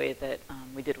caps in the way that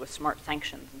we did with smart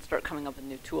sanctions and start coming up with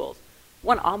new tools.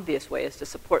 One obvious way is to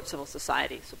support civil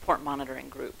society, support monitoring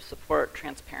groups, support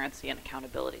transparency and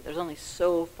accountability. There's only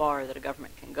so far that a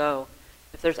government can go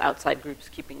if there's outside groups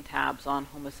keeping tabs on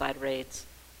homicide rates,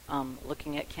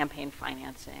 looking at campaign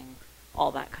financing,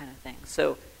 all that kind of thing.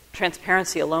 So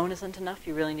transparency alone isn't enough.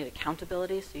 You really need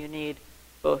accountability, so you need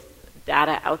both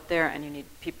data out there, and you need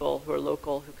people who are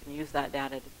local who can use that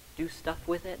data to do stuff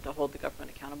with it, to hold the government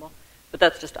accountable. But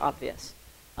that's just obvious.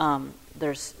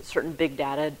 There's certain big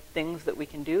data things that we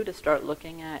can do to start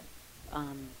looking at,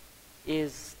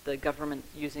 is the government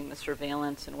using the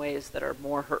surveillance in ways that are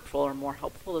more hurtful or more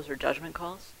helpful? Those are judgment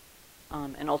calls.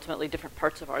 And ultimately, different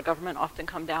parts of our government often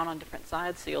come down on different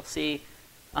sides. So you'll see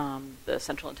the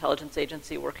Central Intelligence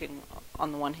Agency working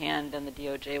on the one hand and the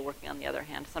DOJ working on the other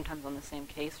hand, sometimes on the same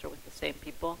case or with the same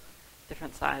people,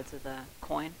 different sides of the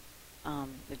coin.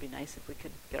 It'd be nice if we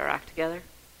could get our act together.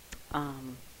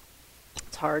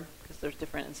 It's hard because there's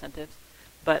different incentives.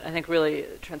 But I think really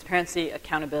transparency,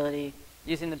 accountability,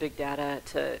 using the big data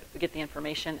to get the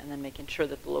information and then making sure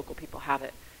that the local people have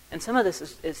it. And some of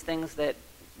this is things that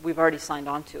we've already signed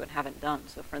on to and haven't done.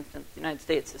 So for instance, the United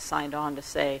States has signed on to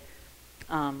say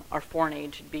our foreign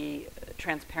aid should be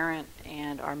transparent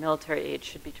and our military aid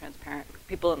should be transparent.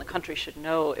 People in the country should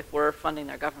know if we're funding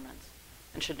their governments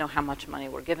and should know how much money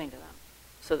we're giving to them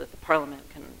so that the parliament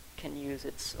can use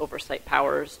its oversight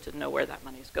powers to know where that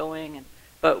money is going.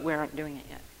 But we aren't doing it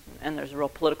yet. And there's real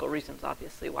political reasons,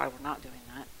 obviously, why we're not doing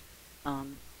that.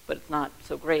 But it's not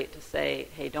so great to say,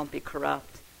 hey, don't be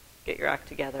corrupt, get your act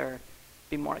together,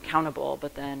 be more accountable,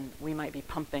 but then we might be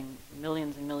pumping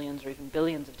millions and millions or even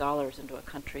billions of dollars into a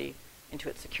country, into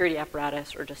its security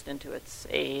apparatus, or just into its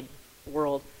aid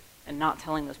world, and not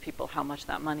telling those people how much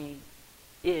that money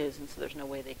is, and so there's no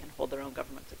way they can hold their own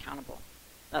governments accountable.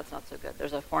 That's not so good.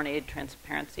 There's a Foreign Aid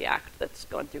Transparency Act that's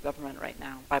going through government right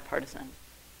now, bipartisan.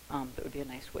 That would be a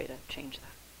nice way to change that.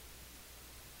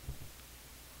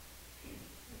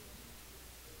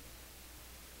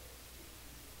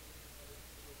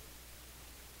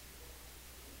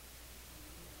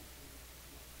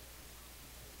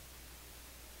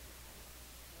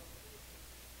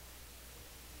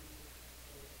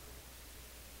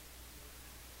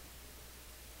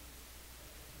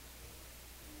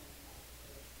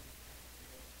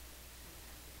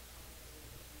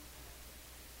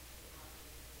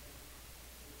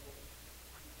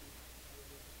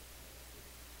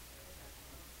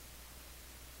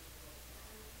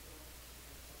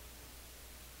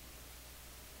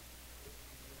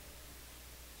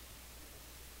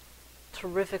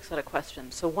 Terrific set of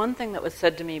questions. So one thing that was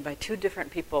said to me by two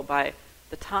different people, by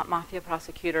the top mafia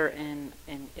prosecutor in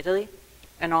Italy,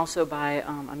 and also by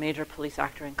a major police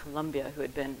actor in Colombia who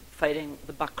had been fighting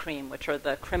the Bakrim, which are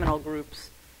the criminal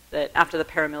groups that after the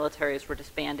paramilitaries were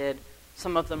disbanded,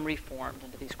 some of them reformed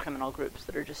into these criminal groups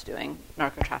that are just doing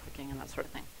narco-trafficking and that sort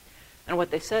of thing. And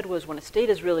what they said was when a state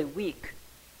is really weak,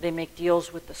 they make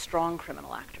deals with the strong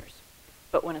criminal actors.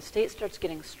 But when a state starts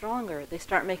getting stronger, they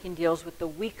start making deals with the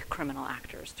weak criminal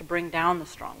actors to bring down the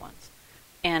strong ones.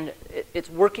 And it's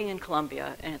working in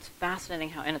Colombia, and it's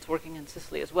fascinating and it's working in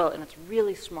Sicily as well, and it's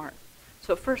really smart.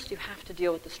 So at first you have to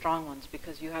deal with the strong ones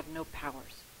because you have no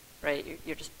powers, right?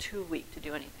 You're just too weak to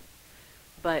do anything.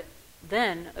 But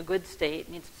then a good state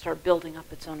needs to start building up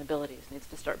its own abilities, needs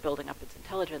to start building up its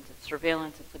intelligence, its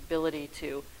surveillance, its ability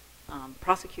to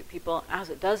prosecute people. As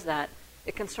it does that,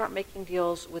 it can start making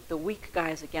deals with the weak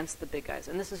guys against the big guys.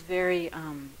 And this is very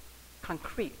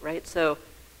concrete, right? So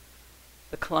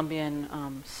the Colombian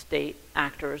state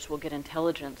actors will get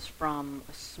intelligence from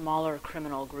a smaller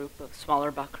criminal group, a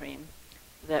smaller Bakrim,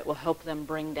 that will help them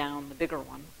bring down the bigger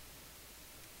one.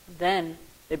 Then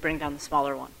they bring down the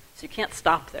smaller one. So you can't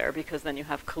stop there because then you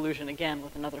have collusion again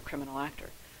with another criminal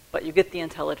actor. But you get the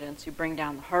intelligence, you bring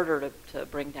down the harder to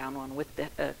bring down one with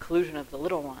the collusion of the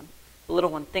little one. The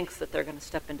little one thinks that they're going to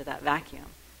step into that vacuum,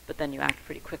 but then you act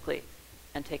pretty quickly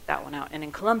and take that one out. And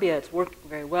in Colombia, it's working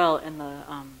very well. In the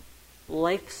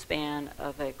lifespan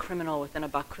of a criminal within a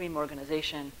Bakrim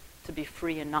organization to be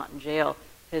free and not in jail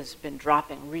has been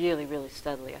dropping really, really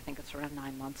steadily. I think it's around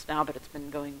 9 months now, but it's been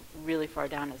going really far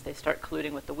down as they start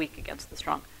colluding with the weak against the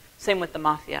strong. Same with the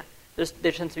mafia.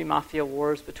 There tends to be mafia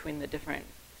wars between the different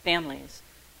families.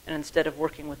 And instead of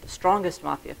working with the strongest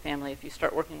mafia family, if you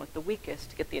start working with the weakest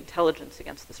to get the intelligence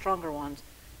against the stronger ones,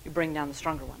 you bring down the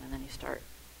stronger one, and then you start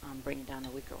bringing down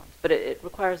the weaker ones. But it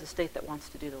requires a state that wants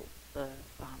to do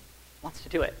wants to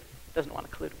do it, doesn't want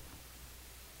to collude with them.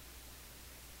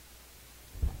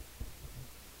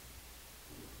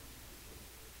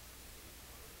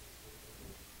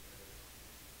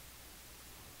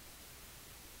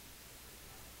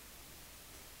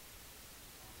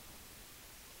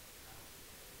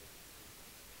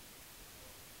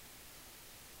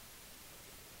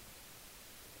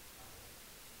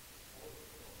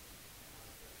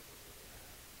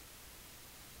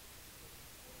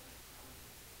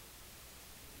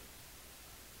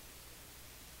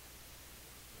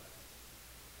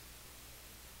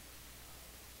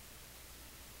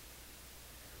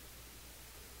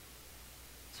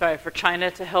 Sorry, for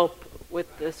China to help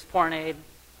with this foreign aid.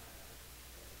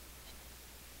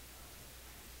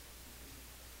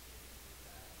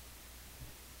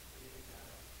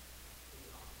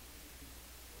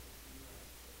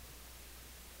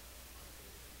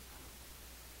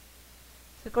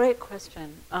 It's a great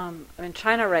question.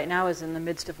 China right now is in the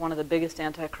midst of one of the biggest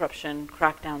anti-corruption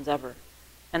crackdowns ever.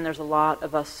 And there's a lot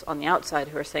of us on the outside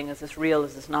who are saying, is this real,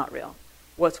 is this not real?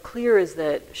 What's clear is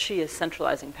that Xi is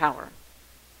centralizing power.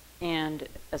 And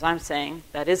as I'm saying,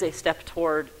 that is a step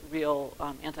toward real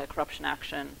anti-corruption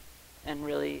action and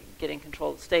really getting control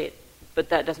of the state. But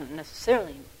that doesn't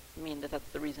necessarily mean that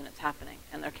that's the reason it's happening.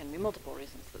 And there can be multiple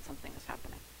reasons that something is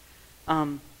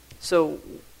happening. So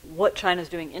what China's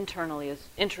doing internally is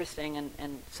interesting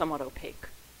and somewhat opaque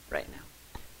right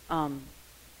now.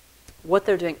 What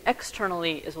they're doing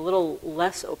externally is a little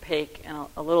less opaque and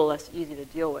a little less easy to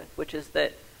deal with, which is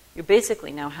that you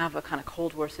basically now have a kind of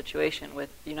Cold War situation with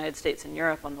the United States and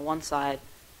Europe on the one side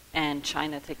and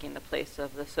China taking the place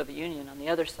of the Soviet Union on the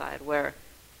other side, where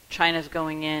China's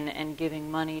going in and giving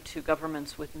money to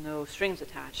governments with no strings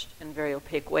attached in very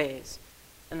opaque ways.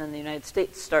 and then the United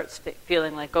States starts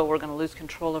feeling like, oh, we're going to lose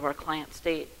control of our client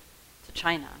state to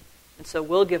China. And so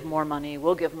we'll give more money,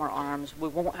 we'll give more arms, we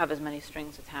won't have as many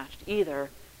strings attached either,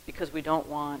 because we don't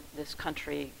want this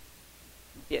country,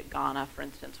 be it Ghana, for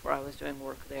instance, where I was doing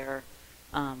work there,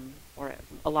 or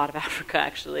a lot of Africa,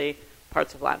 actually,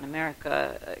 parts of Latin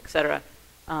America, et cetera.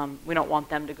 We don't want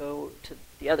them to go to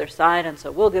the other side, and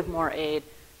so we'll give more aid.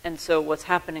 And so what's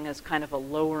happening is kind of a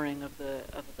lowering of the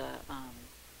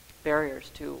barriers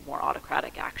to more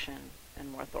autocratic action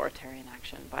and more authoritarian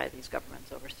action by these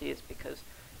governments overseas, because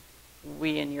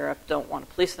we in Europe don't want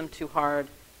to police them too hard,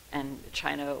 and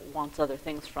China wants other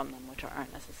things from them, which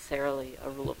aren't necessarily a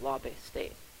rule of law-based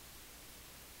state.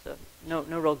 So no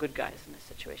real good guys in this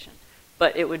situation.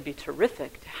 But it would be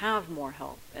terrific to have more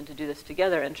help and to do this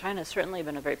together. And China has certainly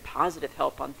been a very positive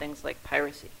help on things like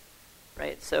piracy,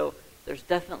 right? So there's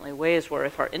definitely ways where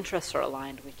if our interests are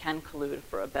aligned, we can collude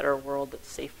for a better world that's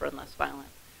safer and less violent.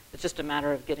 It's just a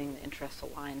matter of getting the interests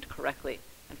aligned correctly.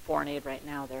 And foreign aid right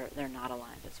now, they're not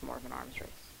aligned. It's more of an arms race.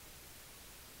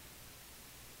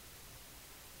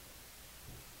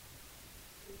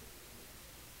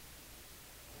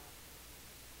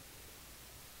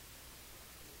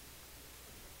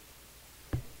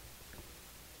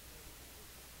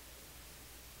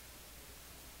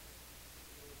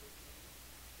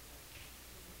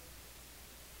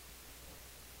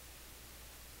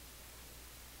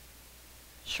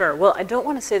 Sure. Well, I don't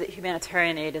want to say that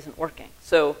humanitarian aid isn't working.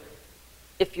 So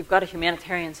if you've got a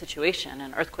humanitarian situation,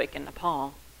 an earthquake in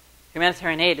Nepal,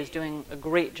 humanitarian aid is doing a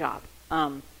great job.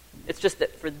 It's just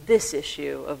that for this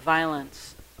issue of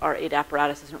violence, our aid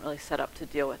apparatus isn't really set up to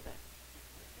deal with it.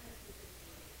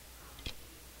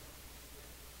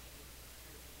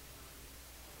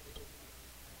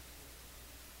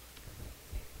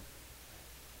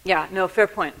 Yeah, no, fair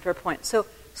point. So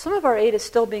some of our aid is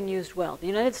still being used well. The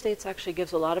United States actually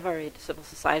gives a lot of our aid to civil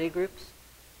society groups,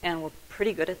 and we're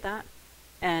pretty good at that.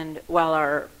 And while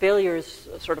our failures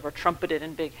sort of are trumpeted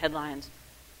in big headlines,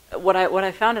 what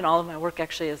I found in all of my work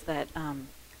actually is that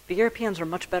the Europeans are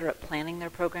much better at planning their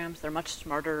programs. They're much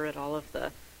smarter at all of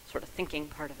the sort of thinking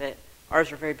part of it.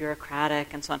 Ours are very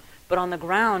bureaucratic and so on. But on the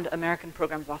ground, American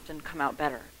programs often come out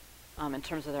better in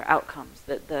terms of their outcomes.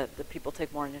 The people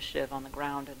take more initiative on the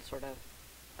ground and sort of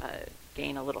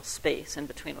gain a little space in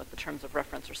between what the terms of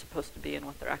reference are supposed to be and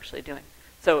what they're actually doing.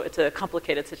 So it's a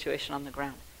complicated situation on the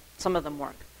ground. Some of them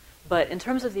work. But in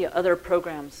terms of the other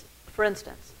programs, for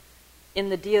instance, in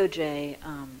the DOJ,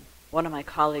 one of my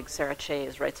colleagues, Sarah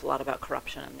Chayes, writes a lot about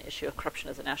corruption and the issue of corruption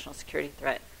as a national security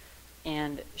threat.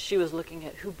 And she was looking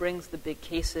at who brings the big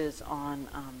cases on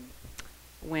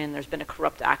when there's been a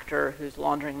corrupt actor who's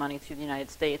laundering money through the United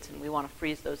States and we want to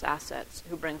freeze those assets.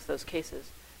 Who brings those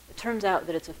cases? It turns out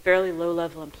that it's a fairly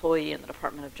low-level employee in the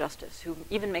Department of Justice who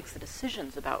even makes the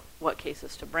decisions about what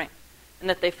cases to bring, and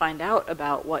that they find out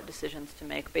about what decisions to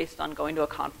make based on going to a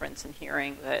conference and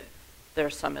hearing that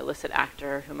there's some illicit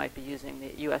actor who might be using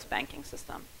the U.S. banking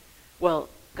system. Well,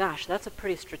 gosh, that's a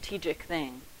pretty strategic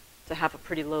thing to have a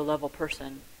pretty low-level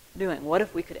person doing. What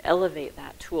if we could elevate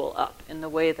that tool up in the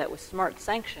way that with smart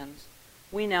sanctions,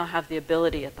 we now have the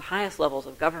ability at the highest levels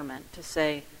of government to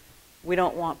say, we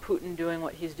don't want Putin doing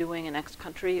what he's doing in X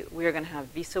country. We are going to have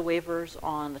visa waivers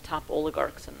on the top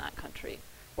oligarchs in that country.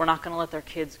 We're not going to let their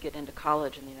kids get into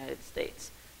college in the United States.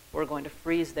 We're going to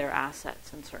freeze their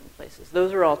assets in certain places.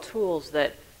 Those are all tools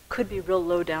that could be real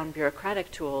low-down bureaucratic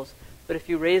tools, but if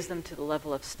you raise them to the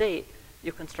level of state,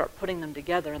 you can start putting them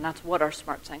together, and that's what our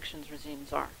smart sanctions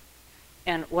regimes are.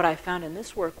 And what I found in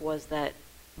this work was that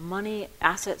money,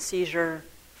 asset seizure,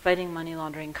 fighting money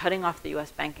laundering, cutting off the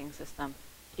U.S. banking system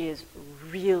is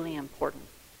really important.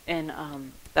 And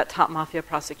that top mafia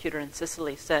prosecutor in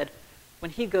Sicily said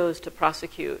when he goes to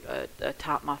prosecute a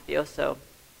top mafioso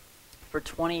for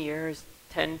 20 years,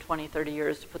 10, 20, 30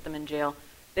 years to put them in jail,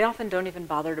 they often don't even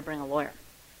bother to bring a lawyer,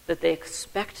 that they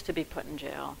expect to be put in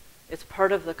jail. It's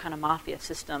part of the kind of mafia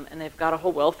system, and they've got a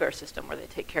whole welfare system where they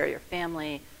take care of your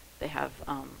family, they have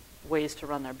ways to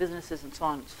run their businesses and so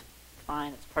on. It's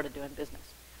fine, it's part of doing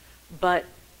business. But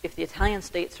if the Italian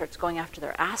state starts going after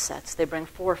their assets, they bring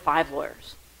 4 or 5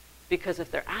 lawyers. Because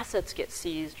if their assets get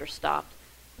seized or stopped,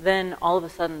 then all of a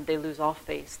sudden they lose all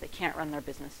face. They can't run their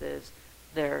businesses.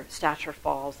 Their stature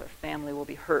falls. Their family will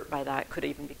be hurt by that. Could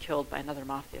even be killed by another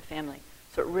mafia family.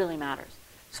 So it really matters.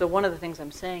 So one of the things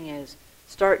I'm saying is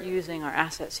start using our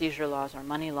asset seizure laws, our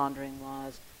money laundering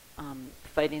laws,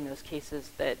 fighting those cases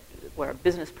where a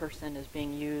business person is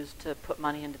being used to put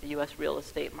money into the U.S. real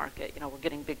estate market. We're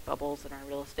getting big bubbles in our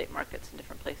real estate markets in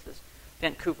different places.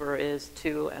 Vancouver is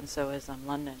too, and so is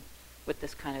London, with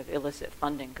this kind of illicit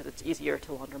funding because it's easier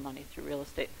to launder money through real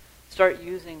estate. start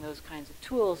using those kinds of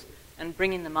tools and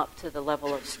bringing them up to the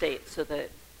level of state so that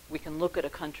we can look at a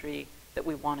country that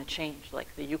we want to change,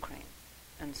 like the Ukraine,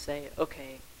 and say,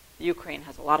 okay, the Ukraine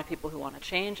has a lot of people who want to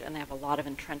change, and they have a lot of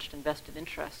entrenched invested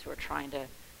interests who are trying to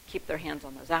keep their hands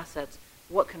on those assets.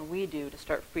 What can we do to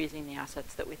start freezing the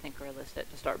assets that we think are illicit,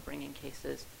 to start bringing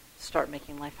cases, to start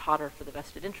making life hotter for the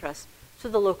vested interests, so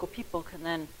the local people can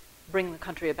then bring the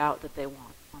country about that they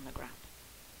want on the ground?